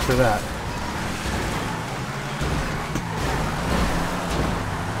 so much for that.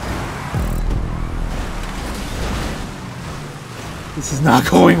 This is not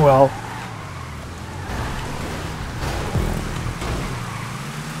going well.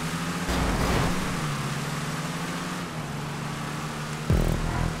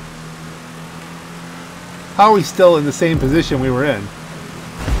 How are we still in the same position we were in?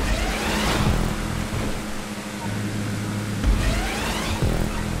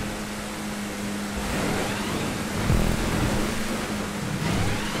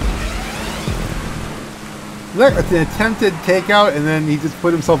 Look at the attempted takeout, and then he just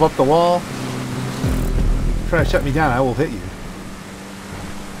put himself up the wall. Try to shut me down, I will hit you.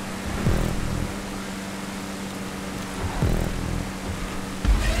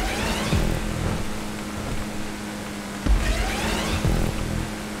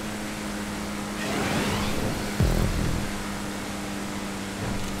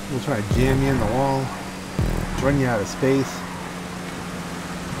 We'll try to jam you in the wall, run you out of space.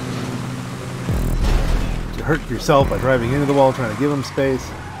 To hurt yourself by driving into the wall, trying to give him space.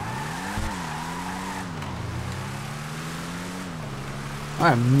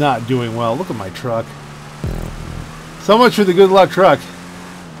 I am not doing well. Look at my truck. So much for the good luck truck.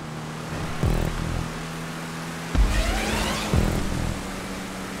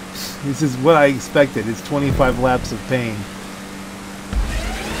 This is what I expected. It's 25 laps of pain.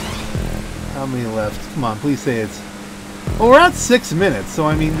 How many left? Come on, please say it's... Well, we're at 6 minutes, so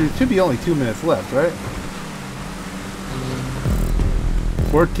I mean, there should be only 2 minutes left, right?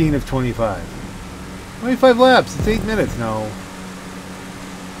 14 of 25. 25 laps, it's 8 minutes. No.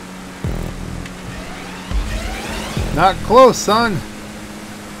 Not close, son.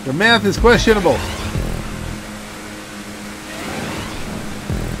 Your math is questionable.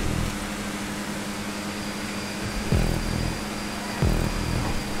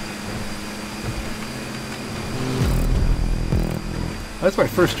 That's my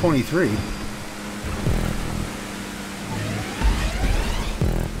first 23.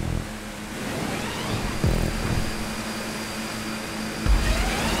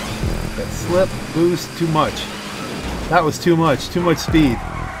 That slip, boost, too much. That was too much speed.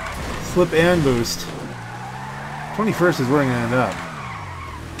 Slip and boost. 21st is where I'm going to end up.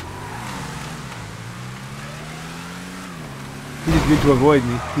 He did good to avoid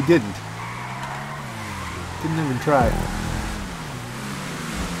me. He didn't. Didn't even try.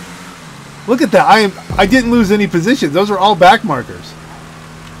 Look at that. I didn't lose any positions. Those are all back markers.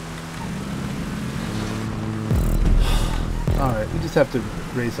 Alright, we just have to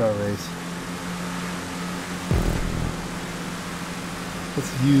race our race.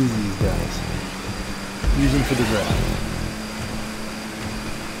 Let's use these guys. Use them for the draft.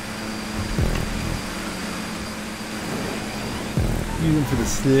 Use them for the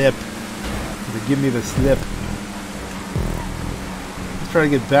slip. Give me the slip. Let's try to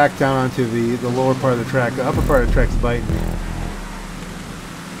get back down onto the lower part of the track. The upper part of the track's biting me.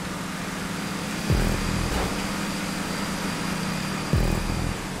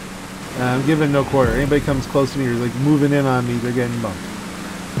 I'm giving no quarter. Anybody comes close to me or like moving in on me, they're getting bumped.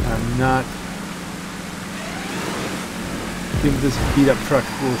 I'm not giving this beat up truck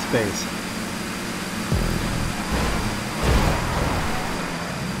a little space.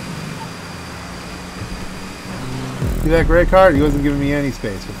 See that gray car? He wasn't giving me any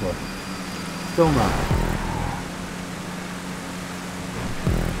space before. Still not.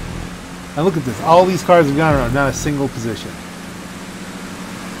 And look at this. All these cars have gone around, not a single position.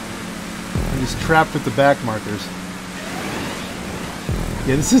 I'm just trapped with the back markers.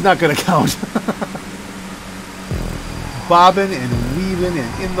 Yeah, this is not going to count. Bobbing and weaving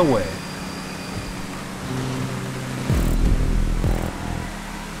and in the way.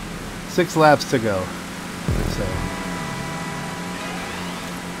 Six laps to go. So.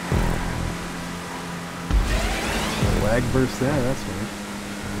 Lag burst there, that's weird.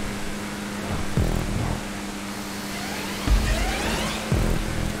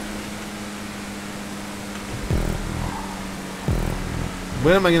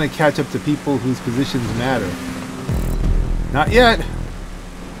 When am I going to catch up to people whose positions matter? Not yet.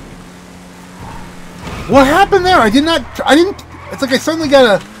 What happened there? I didn't, it's like I suddenly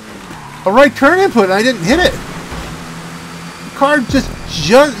got a right turn input and I didn't hit it. The car just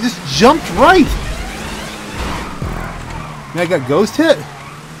jumped right. And I got ghost hit.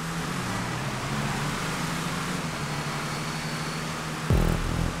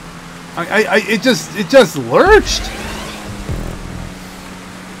 It just lurched.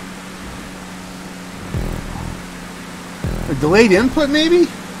 A delayed input, maybe?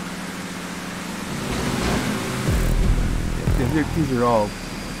 Yeah, these are all.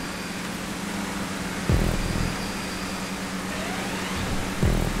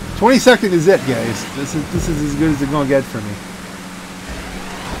 "20 seconds is it, guys. This is as good as it's gonna get for me."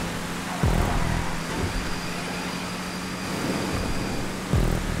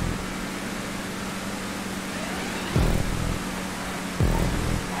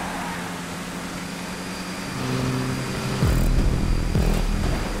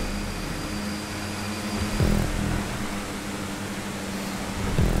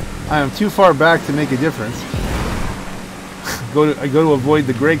 I am too far back to make a difference. I go to avoid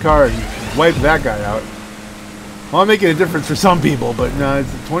the gray car and wipe that guy out. Well, I'm making a difference for some people, but no, it's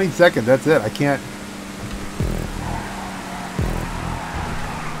 20 seconds. That's it. I can't.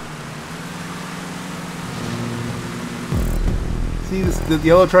 See, the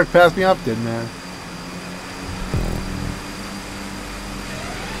yellow truck passed me up, didn't man?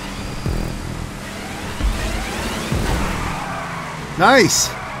 Nice.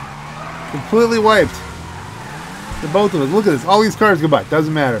 Completely wiped. The both of us. Look at this. All these cars go by.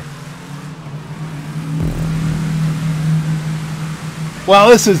 Doesn't matter. Well,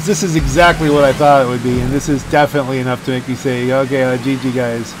 this is exactly what I thought it would be, and this is definitely enough to make me say, okay, GG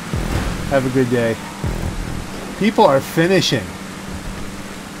guys, have a good day. People are finishing.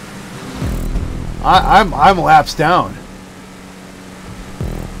 I'm laps down.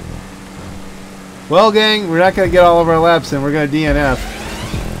 Well, gang, we're not going to get all of our laps in. We're going to DNF.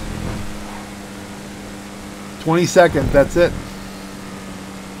 20 seconds, that's it.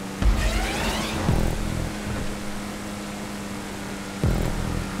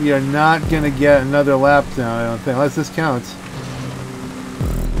 We are not going to get another lap now, I don't think, unless this counts.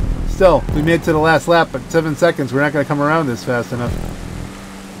 Still, we made it to the last lap, but 7 seconds, we're not going to come around this fast enough.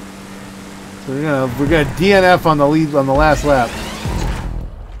 So we're gonna DNF on the lead on the last lap.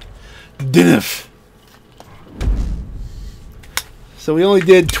 DNF. So we only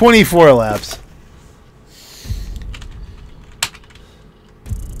did 24 laps.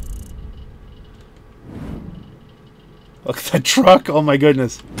 Look at that truck! Oh my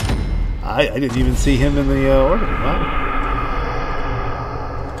goodness! I didn't even see him in the order. Wow!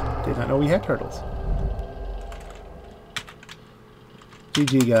 Did not know we had turtles.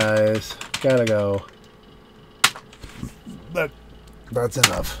 GG guys, gotta go. That's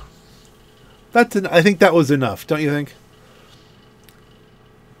enough. I think that was enough. Don't you think?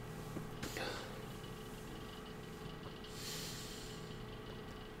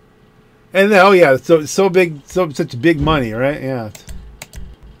 And then, oh yeah, so big, such big money, right? Yeah,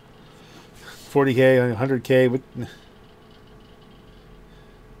 40K, 100K. What?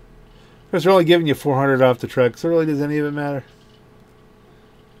 Because they're only giving you 400 off the truck, so really, does any of it matter?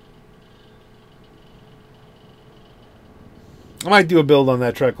 I might do a build on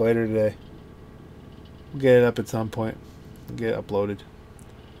that truck later today. We'll get it up at some point. We'll get it uploaded.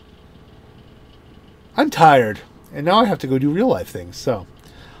 I'm tired, and now I have to go do real life things. So,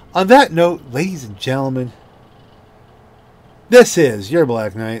 on that note, ladies and gentlemen, this is your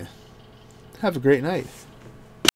Black Knight. Have a great night.